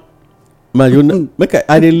 Now, make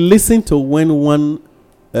I dey listen to when one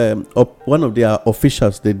of their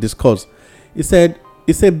officials they discuss. He said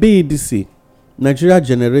BEDC Nigeria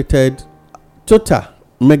generated total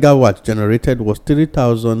megawatt generated was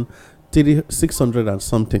 3,600 and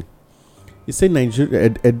something He said Nigeria,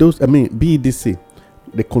 BEDC,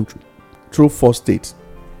 the control 4 states,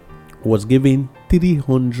 was giving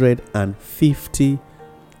 350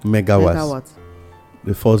 megawatts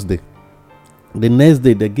the first day. The next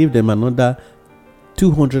day, they give them another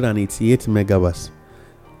 288 megawatts.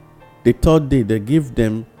 The third day, they give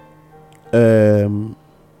them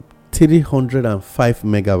 305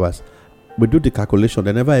 megawatts. We do the calculation,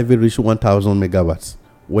 they never ever reach 1,000 megawatts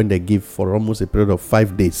when they give for almost a period of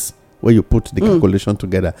 5 days. Where you put the calculation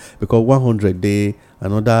together, because 100 day,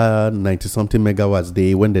 another 90 something megawatts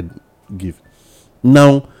day when they give.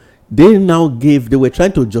 Now they were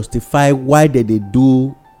trying to justify why they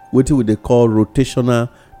do what they call rotational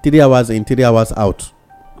 3 hours in, 3 hours out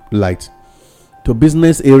light to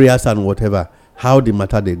business areas and whatever, how the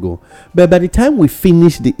matter they go. But by the time we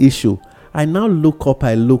finish the issue, I now look up,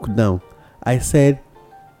 I look down, I said,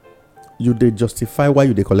 you they justify why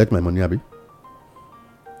you they collect my money, Abi?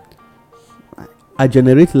 I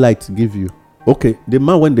generate light, give you. Okay, the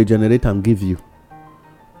man when they generate and give you,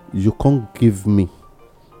 you can't give me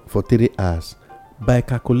for 3 hours. By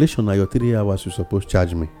calculation, now your 3 hours you supposed to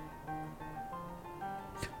charge me.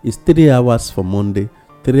 It's 3 hours for Monday,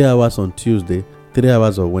 3 hours on Tuesday, 3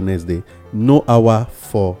 hours on Wednesday, no hour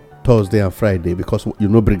for Thursday and Friday because you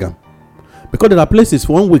know bring them. Because there are places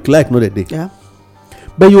 1 week like no day. Yeah.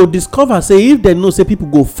 But you'll discover, say, if they know, say, people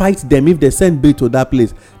go fight them, if they send bill to that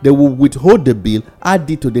place, they will withhold the bill,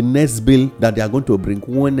 add it to the next bill that they are going to bring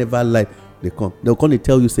whenever light they come. They'll come and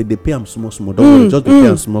tell you, say, they pay them small. Don't worry, just pay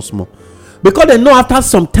them small. Because they know after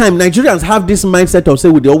some time, Nigerians have this mindset of, say,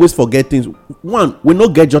 we always forget things. One, we no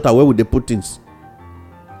get jota where would they put things.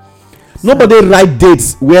 Nobody write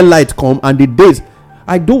dates where light come, and the dates.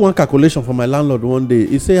 I do one calculation for my landlord one day.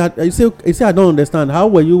 He say I don't understand. How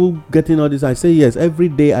were you getting all this? I say yes. Every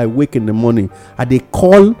day I wake in the morning, they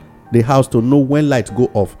call the house to know when lights go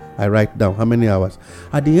off. I write down how many hours.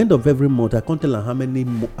 At the end of every month, I can't tell her how many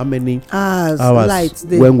hours lights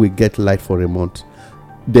when we get light for a month.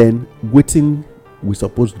 Then waiting, we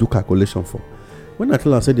supposed to do calculation for. When I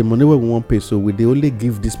tell her, I say the money we want pay, so they only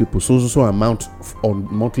give these people so amount on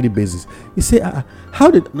monthly basis. He say,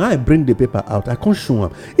 how did now I bring the paper out? I can't show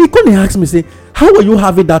him. He couldn't ask me, say, how will you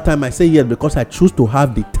have it that time? I say yes, because I choose to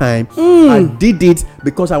have the time. I did it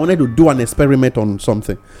because I wanted to do an experiment on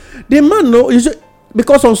something. The man know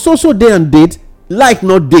because on so day and date, light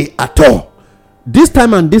not day at all. This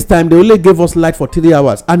time and this time, they only gave us light for 3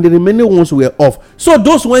 hours, and the remaining ones were off. So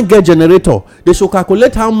those when get generator, they should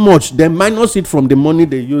calculate how much, then minus it from the money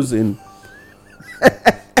they use in.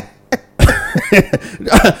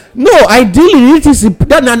 No, ideally it is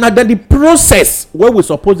that the process where we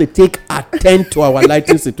supposed to take attend to our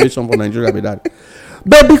lighting situation for Nigeria be that.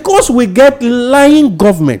 But because we get lying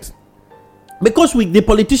government, because the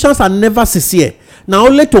politicians are never sincere, now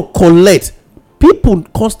only to collect. People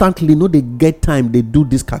constantly know they get time, they do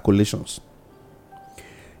these calculations.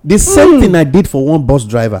 The same thing I did for one bus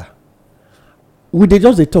driver. We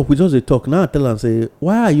just talk. Now I tell them, say,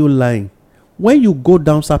 why are you lying? When you go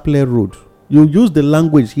down Sapele Road, you use the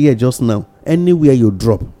language here just now. Anywhere you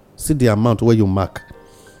drop, see the amount where you mark.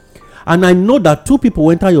 And I know that 2 people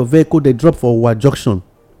enter your vehicle, they drop for Owa Junction.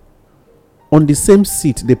 On the same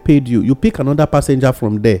seat, they paid you. You pick another passenger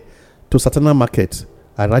from there to Satana Market.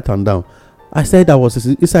 I write them down. I said I was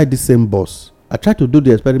inside the same bus. I tried to do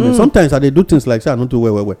the experiment. Sometimes I do things like that. I don't do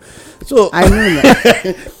well. So I know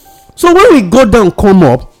that. So when we go down, come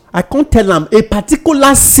up, I can't tell them a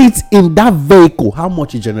particular seat in that vehicle how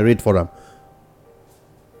much it generate for them.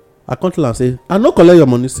 I can't tell them, say, I no collect your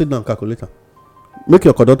money. Sit down, calculator. Make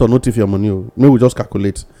your conductor notify your money. Maybe we just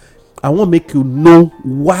calculate. I want to make you know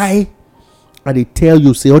why. And they tell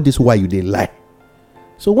you, say all this why you they lie.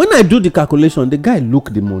 So when I do the calculation, the guy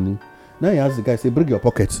look the money. Now he asks the guy, say, bring your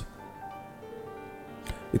pocket.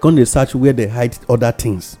 He can't search where they hide other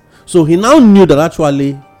things. So he now knew that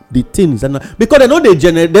actually the things, because they know they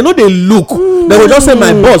generate, they know they look. They will just say,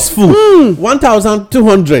 my boss full.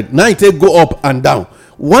 1,200. Now it take go up and down.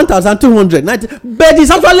 1,200. But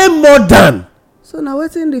it's actually more than. So now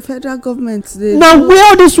what's in the federal government? Now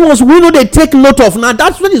where these ones we know they take note of. Now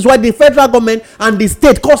that's what is why the federal government and the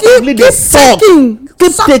state constantly they sucking.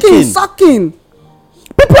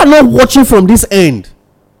 People are not watching from this end.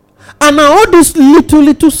 And now all this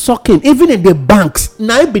little sucking, even in the banks,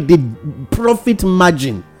 now it be the profit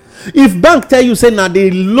margin. If bank tell you, say, now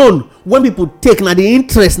the loan, when people take, now the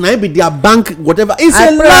interest, now it be their bank, whatever, it's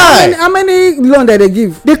a lie. How many loan that they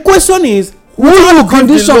give? The question is, what are the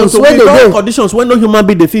conditions when they go? Conditions when no human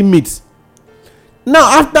being they feel meet.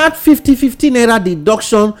 Now, after that 50 naira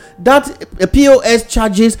deduction, that POS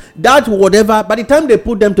charges, that whatever, by the time they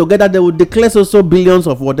put them together, they will declare so billions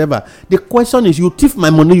of whatever. The question is, you thief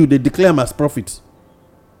my money, you they declare them as profits.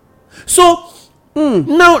 So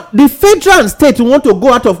now the federal and state want to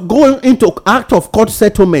go into act of court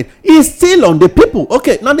settlement is still on the people.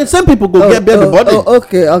 Okay, now the same people go get the body.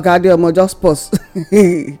 Okay, Adeomo, just pause.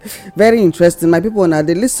 Very interesting. My people, now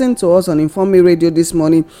they listen to us on Inform Me Radio this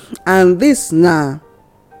morning, and this now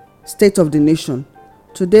state of the nation.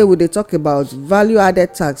 Today we dey talk about value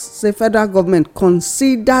added tax. Say federal government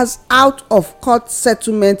considers out of court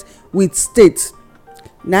settlement with state.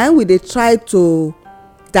 Now we dey try to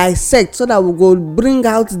dissect so that we go bring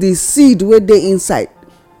out the seed wey dey inside.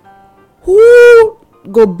 Who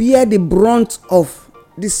go bear the brunt of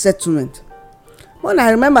this settlement? When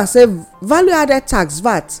I remember say value added tax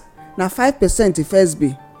VAT na 5% e first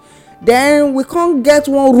be, then we come get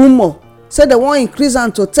one rumour say they wan increase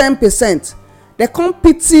am to 10%. They come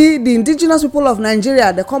pity the indigenous people of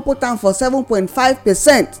Nigeria, they come put am for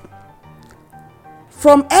 7.5%.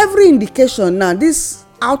 From every indication now, this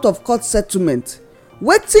out of court settlement,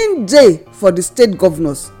 wetin dey for the state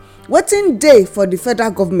governors, wetin dey for the federal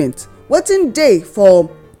government, wetin dey for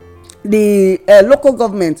the local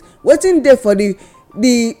government, wetin dey for the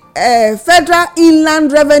federal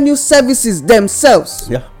inland revenue services themselves.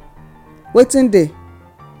 Yeah. Wetin dey?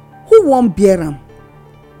 Who wan bear am?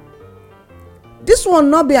 This one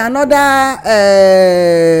no be another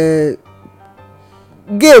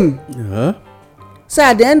game. Yeah. So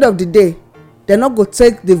at the end of the day, they no go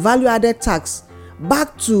take the value added tax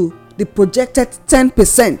back to the projected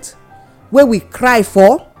 10% wey we cry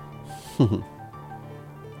for.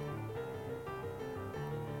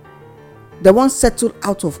 They wan settle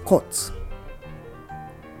out of court.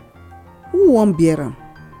 Who wan bear am?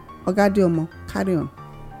 Oga Adeomo, carry on.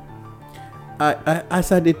 I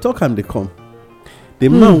as I dey talk am dey come. The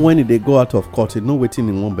man when they go out of court, he know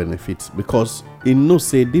wetin he wan benefit, because he know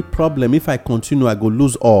say the problem, if I continue, I go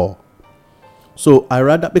lose all. So I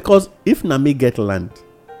rather, because if na me get land,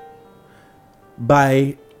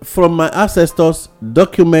 from my ancestors,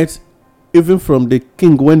 documents, even from the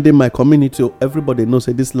king when they my community, everybody knows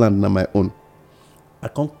say this land na my own. I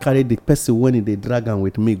can't carry the person when they drag am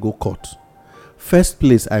with me go court. First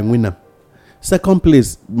place I win am. Second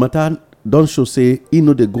place matter don show say he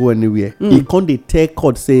no dey go anywhere. He can't dey tell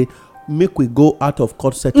court say make we go out of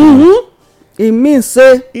court settlement. It means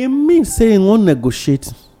say He won't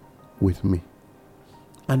negotiate with me,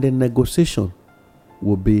 and the negotiation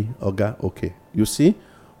will be okay. You see,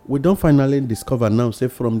 we don't finally discover now say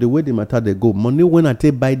from the way the matter they go, money when I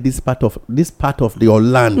take buy this part of your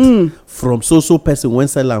land from so person when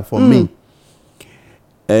sell land for me.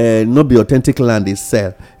 No be authentic land is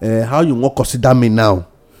sell. How you want consider me now?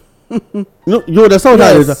 No, you understand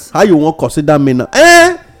Yes. how you want consider me now?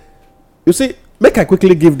 You see, make I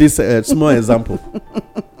quickly give this small example.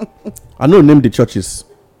 I know name the churches.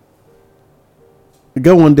 You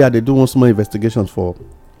get one day they do one small investigation for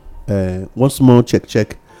one small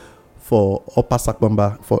check for Upper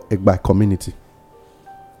Sakbamba for Egba community.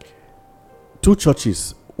 2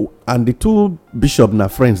 churches and the 2 bishops na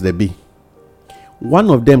friends they be. One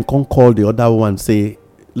of them can call the other one say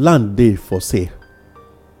land dey for sale.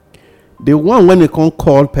 The one when they can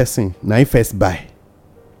call person na he first buy,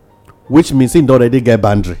 which means he already get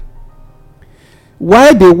boundary.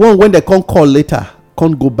 Why the one when they can call later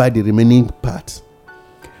can't go buy the remaining part?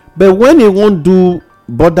 But when he won't do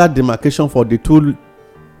border demarcation for the two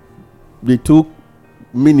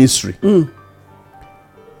ministry, the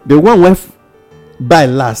one when buy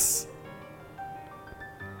last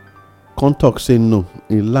can't talk say no,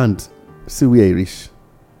 in land see where he reach.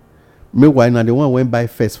 Meanwhile, now the one when buy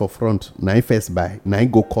first for front, now he first buy, now he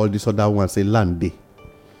go call this other one say land day.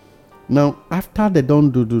 Now after they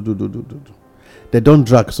don't do, they don't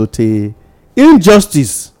drag so te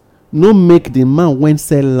injustice. No make the man when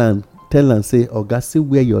sell land tell and say, Oga, see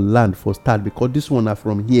where your land for start, because this one are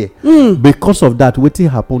from here. Because of that, wetin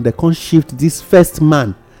happen? They can't shift this first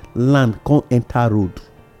man land, can't enter road.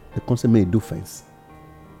 They can't say may do fence.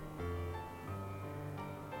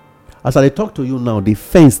 As I talk to you now, the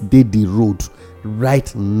fence did the road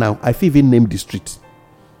right now. I fit even name the street.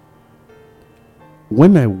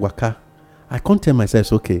 When I waka, I can't tell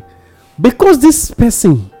myself, okay, because this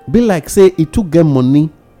person be like say he took get money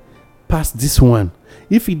past this one.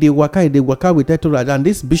 If he dey waka with Etoraj, and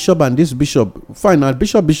this bishop, fine, and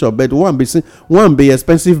bishop, but one be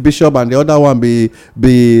expensive bishop and the other one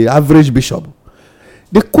be average bishop.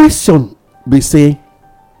 The question be say,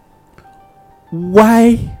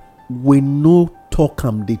 why we no talk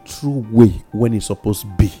am the true way when it's supposed to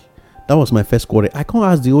be? That was my first quarry. I can't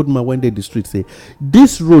ask the old man when they the street say,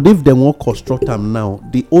 this road, if they won't construct them now,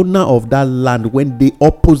 the owner of that land, when they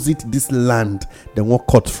opposite this land, they won't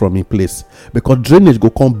cut from in place. Because drainage go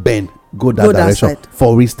come bend, go that direction. side.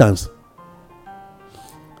 For instance.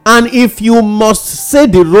 And if you must say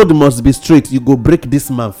the road must be straight, you go break this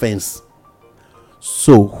man fence.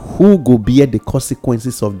 So who go bear the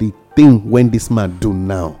consequences of the thing when this man do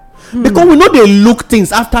now? Because we know they look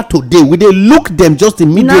things after today. We they look them just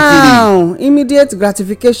immediately. Now, immediate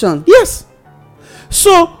gratification. Yes.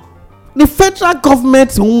 So the federal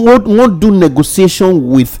government won't do negotiation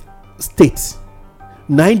with states.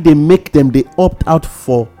 Now they make them they opt out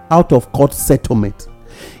for out of court settlement.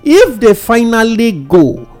 If they finally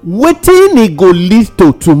go, waiting it go lead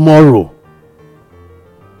to tomorrow.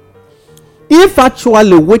 If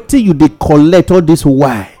actually waiting you they collect all this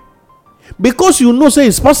why? Because you know say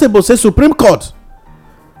it's possible say Supreme Court.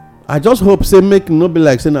 I just hope say make no be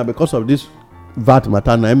like say now because of this VAT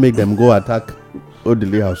matter now make them go attack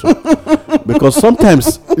Odili House. Because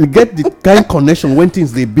sometimes you get the kind connection when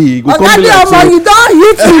things they be. You go come be like say, you don't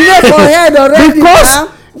hit the nail for head already. because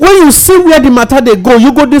when you see where the matter they go,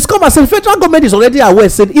 you go discover say federal government is already aware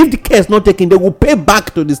said if the care is not taken, they will pay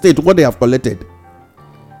back to the state what they have collected.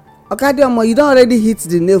 Okadiomo, you don't already hit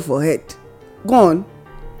the nail for head. Go on.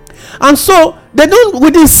 And so they don't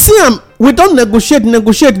we dey see am we don negotiate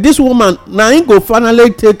this woman na him go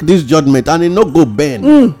finally take this judgment and e no go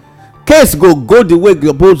bend. Case go the way e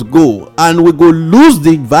suppose go and we go lose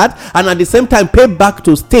the VAT and at the same time pay back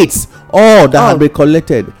to states all that had been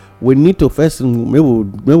collected. We need to first maybe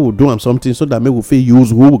we do am something so that maybe we fit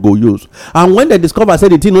use who we go use. And when they discover say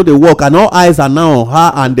the thing no dey work and all eyes are now on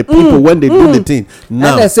her and the people when they do the thing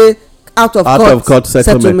now And they say out of court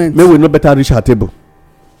settlement. Maybe we no better reach her table.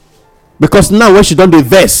 Because now when she don dey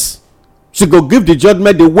vex, she go give the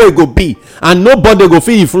judgment the way e go be and nobody go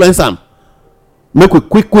fit influence am. Make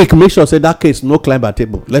we quick make sure say that case no climb her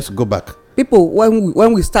table. Let's go back. People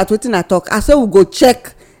when we start wetin I talk, I say we go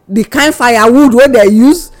check the kind firewood wey they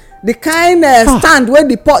use, the kind stand wey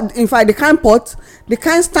the pot, in fact the kind pot, the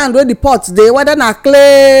kind stand wey the pot dey, whether na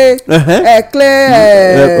clay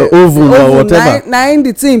oven or whatever na in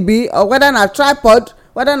the thing be, or whether na tripod,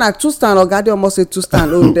 whether na two stand or Gadi almost say two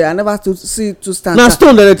stand. Oh, there I never see two stand. na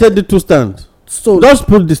stone dem dey take the two stand. Stone. Just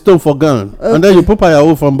put the stone for ground and then you put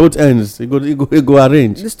firewood from both ends. E go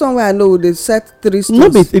arrange. The stone wey I know dey set 3 stones. No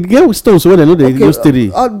be it get stones wey dem no dey use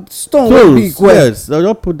 3 stone wey big well. Yes, they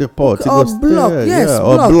just put the pot. Or block, yes,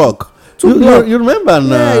 or block. You remember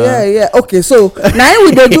now? Yeah. Okay, so now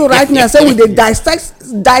we dey do right now. Say we dey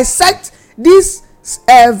dissect this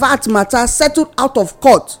VAT matter settled out of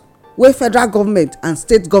court wey federal government and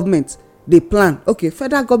state government dey plan. Okay,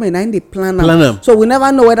 federal government na im dey plan am. So we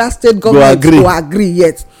never know whether state government go agree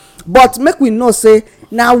yet. But make we know say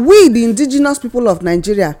na we the indigenous people of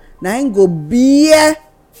Nigeria na im go bear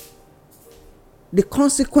the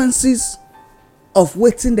consequences of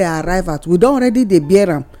wetin dey arrive at. We don already dey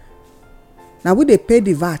bear am. Na we dey pay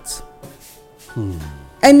the VAT.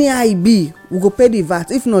 Anyhow e be, we go pay the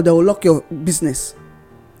VAT. If not, they will lock your business.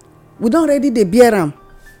 We don already dey bear am.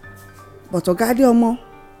 But Ogadiomo,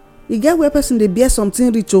 e get where person dey bear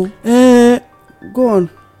something reach o. Go on.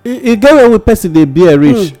 E get where person dey bear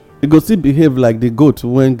reach. E go still behave like the goat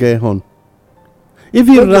when get horn.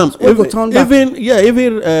 Even ram, even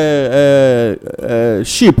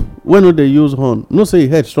sheep when no dey use horn. No say e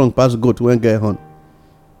head strong pass goat when get horn.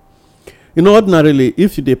 You know, ordinarily,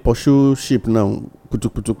 if you dey pursue sheep now, you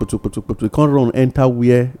can't run enter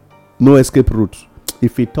where no escape route.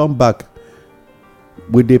 If you turn back,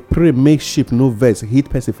 we dey pray make sheep no vex hit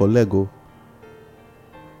person for leg o.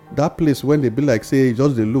 That place when they be like say e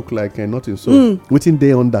just dey look like nothing so wetin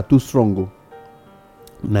dey under too strong o.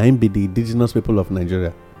 Na im be the indigenous people of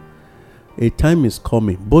Nigeria. A time is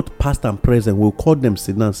coming, both past and present, we'll call them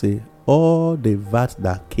sit down and say all the VAT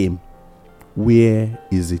that came, where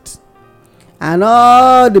is it? And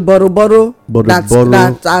all the borrow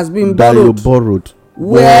that has been borrowed,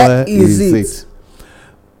 where is it?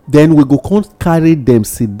 Then we go come carry them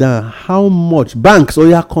sit down. How much banks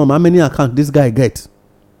come? How many accounts this guy get?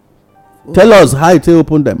 Tell us how you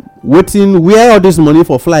open them. Waiting where all this money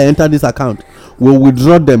for fly enter this account. We'll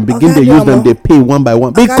withdraw them, begin to use them, they pay one by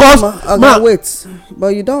one. Because wait, but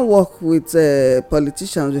you don't work with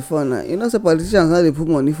politicians before now. You know, say politicians now they put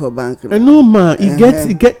money for bank. No man, you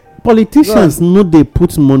get politicians know they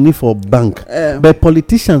put money for bank, but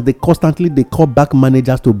politicians they constantly they call back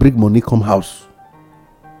managers to bring money come house.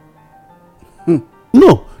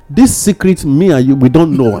 No, this secret me and you we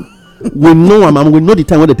don't know one. We know am and we know the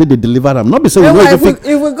time when they take dey deliver am. Not be say we know if we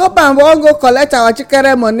go back we wan go collect our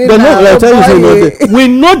chikere money now. na We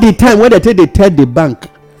know the time when they take dey tell the bank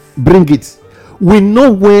bring it. We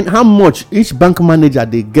know how much each bank manager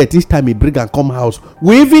dey get each time he bring am come house.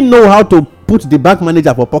 We even know how to put the bank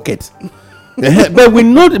manager for pocket. But we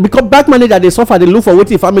know because bank manager dey suffer, dey look for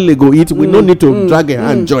wetin family go eat. We no need to drag a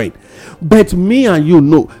hand join. But me and you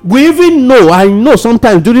know, we even know. I know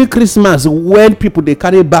sometimes during Christmas when people dey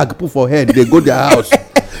carry bag put for head, they go their house.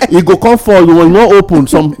 E go come fall, you will not open.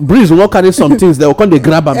 Some breeze will not carry some things. They will come, they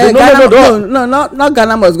grab them. No, not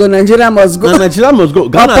Ghana must go. Nigeria must go. Nigeria must go.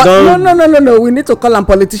 Ghana don't. No. We need to call them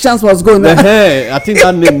politicians must go now. I think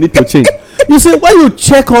that name need to change. You see, when you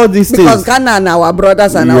check all these things, because Ghana and our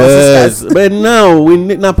brothers and our sisters. But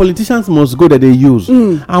now politicians must go that they use,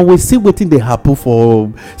 and we see wetin dey happen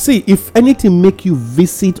for. See, if anything make you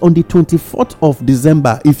visit on the 24th of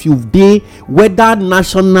December, if you dey whether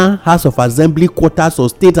National House of Assembly quarters or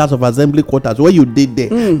State House of Assembly quarters, where you dey there,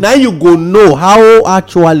 now you go know how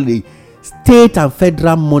actually state and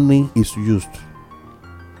federal money is used.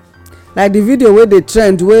 Like the video where they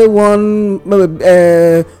trend, where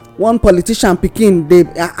one politician pikin dey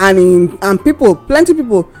and people, plenty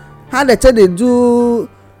people, how they say they do.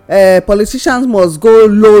 Politicians must go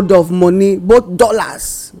load of money, both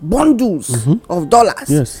dollars, bundles of dollars.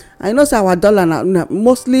 Yes. I know say our dollar now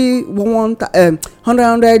mostly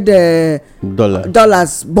 $100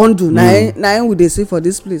 dollars bundle. Now we dey see for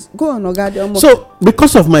this place. Go on, Oga. So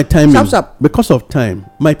because of my timing, Sharp. because of time,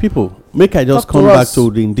 my people, make I just come back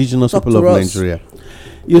to the indigenous people of Nigeria.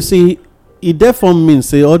 You see, it therefore means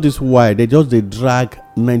say all this while they just they drag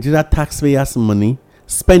Nigeria taxpayers' money,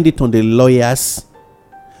 spend it on the lawyers,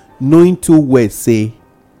 knowing too well say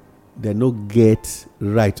they no get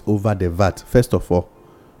right over the VAT. First of all,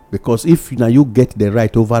 because if now you get the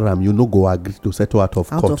right over them, you no go agree to settle out of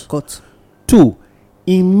court. Two,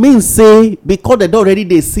 it means say because they don't already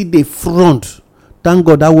they see the front. Thank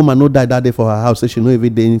God that woman no die that day for her house. Say she no every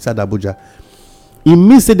day inside Abuja. It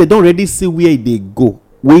means say they don't already see where they go.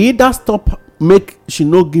 We either stop, make she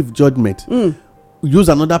no give judgment, use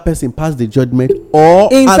another person pass the judgment, or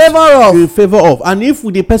in favor of. And if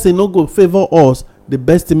the person no go favor us, the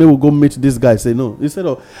best thing will go meet this guy. Say no. Instead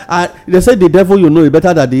of they say the devil you know is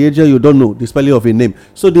better than the angel you don't know the spelling of a name.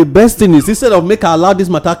 So the best thing is instead of make allow this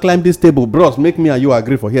matter climb this table, bros, make me and you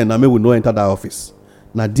agree for here. Now me will no enter that office.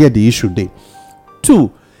 Now there the issue dey.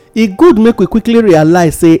 Two, it good make we quickly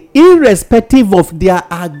realize say irrespective of their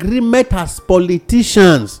agreement as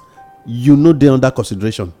politicians, you know they under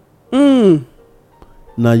consideration.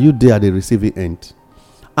 Now you they are the receiving end,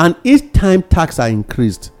 and each time tax are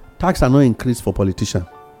increased, tax are not increased for politicians.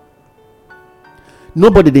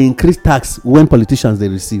 Nobody they increase tax when politicians they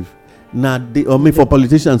receive. Now for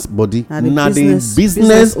politicians body, now the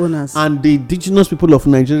business owners and the indigenous people of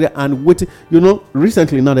Nigeria and wait,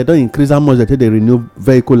 recently now they don't increase how much they renew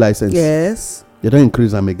vehicle license. Yes, they don't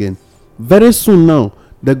increase them again. Very soon now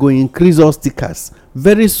they go increase all stickers.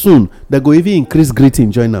 Very soon they go even increase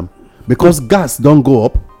greeting join them because gas don't go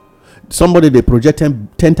up. Somebody they project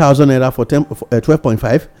 10,000 naira for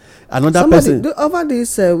 12.5. Another person over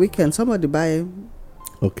this weekend somebody buy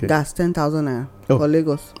gas 10,000 naira for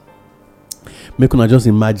Lagos. Make una just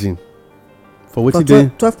imagine for what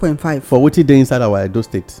 12.5 for what they inside our Edo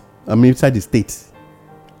state. I mean inside the state,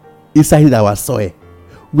 inside our soil,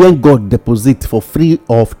 when God deposit for free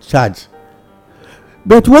of charge.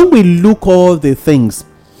 But when we look all the things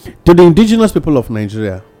to the indigenous people of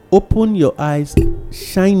Nigeria, open your eyes,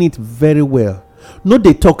 shine it very well. No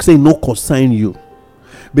they talk say no concern you,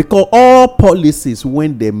 because all policies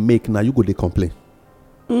when they make now you go they complain.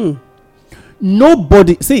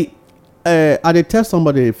 Nobody see. I did tell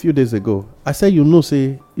somebody a few days ago. I said,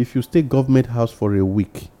 say if you stay government house for a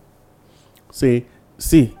week, say,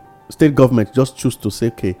 see, state government just choose to say,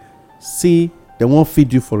 okay, see, they won't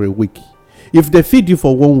feed you for a week. If they feed you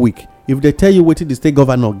for 1 week, if they tell you what the state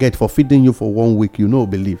governor get for feeding you for 1 week,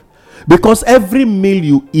 believe, because every meal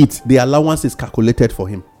you eat, the allowance is calculated for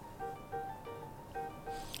him,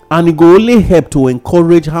 and it go only help to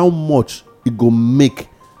encourage how much it go make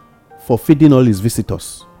for feeding all his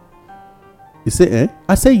visitors. You say,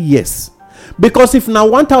 I say yes. Because if now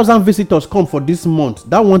 1,000 visitors come for this month,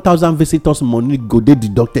 that 1,000 visitors money go dey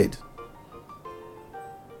deducted.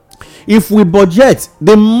 If we budget,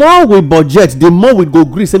 the more we budget, the more we go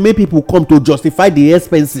agree. Say make people come to justify the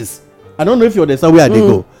expenses. I don't know if you understand where they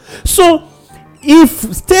go. So,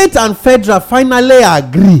 if state and federal finally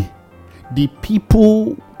agree, the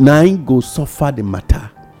people now go suffer the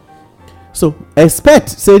matter. So, expect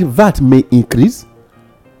say VAT may increase.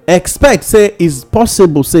 expect say it's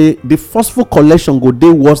possible say the forceful collection go dey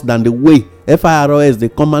worse than the way firs dey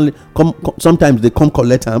commonly come sometimes dey come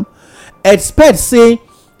collect am. Expect say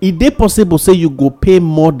e dey possible say you go pay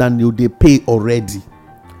more than you dey pay already,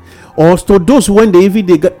 or to those when they even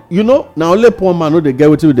dey get, you know, na only poor man no dey get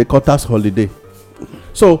wetin we dey call tax holiday.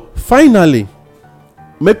 So finally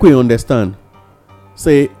make we understand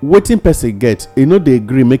say wetin person get, e no dey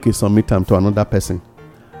agree make e submit am to another person.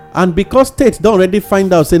 And because states don already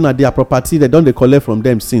find out say na their property they don dey collect from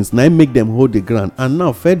them since, na im make them hold the ground. And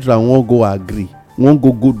now federal wan go agree, wan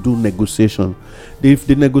go do negotiation. If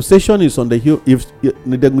the negotiation is on the hill, if the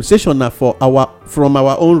negotiation na from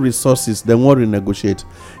our own resources, dem wan renegotiate,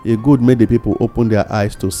 e good make the people open their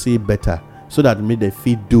eyes to see better, so that make dem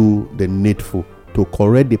fit do the needful to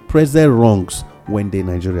correct the present wrongs when dey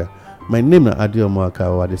Nigeria. My name na Adeomo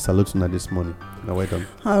Akawa. I dey salute una this morning. Now well done.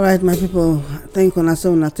 All right, my people, thank you.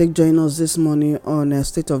 So una take join us this morning on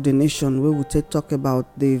State of the Nation, where we take talk about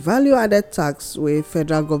the value-added tax where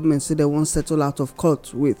federal government say they won't settle out of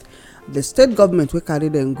court with the state government. We carry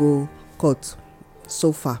them go court.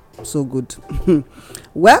 So far, so good.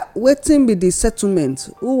 Well, waiting be the settlement.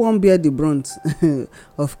 Who won't bear the brunt?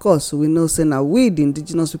 Of course, we know say now we, the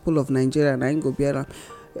indigenous people of Nigeria, and I ain't go bear them.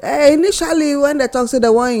 Initially, when they talk say they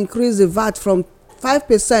want to increase the VAT from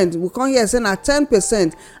 5%, we come here say na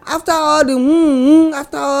 10%. After all the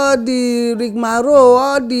after all the rigmarole,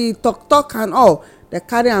 all the talk and all, they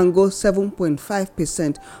carry and go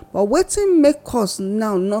 7.5%. But wetin make us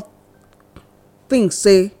now not think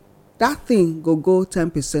say that thing go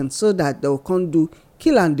 10%, so that they will come do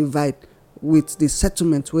kill and divide with the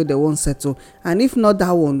settlement where they won't settle. And if not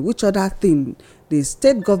that one, which other thing the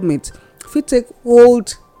state government fit take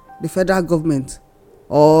hold the federal government,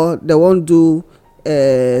 or they won't do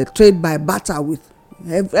trade by barter with?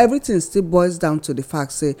 Everything still boils down to the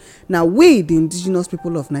fact say now we, the indigenous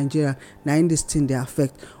people of Nigeria, now in this thing they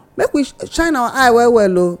affect. Make we shine our eye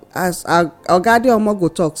well as our Adeomo go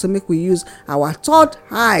talk. So make we use our third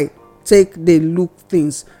eye take the look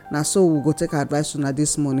things. Now so we go take advice on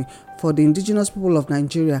this morning. For the indigenous people of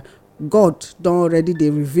Nigeria, God don already they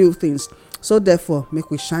reveal things. So therefore make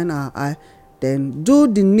we shine our eye, then do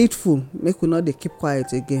the needful. Make we not they keep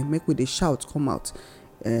quiet again. Make we they shout come out.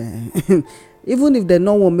 Even if they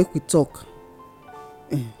no want make we talk,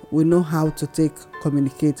 we know how to take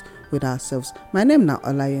communicate with ourselves. My name now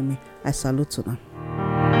Olayemi. I salute to them.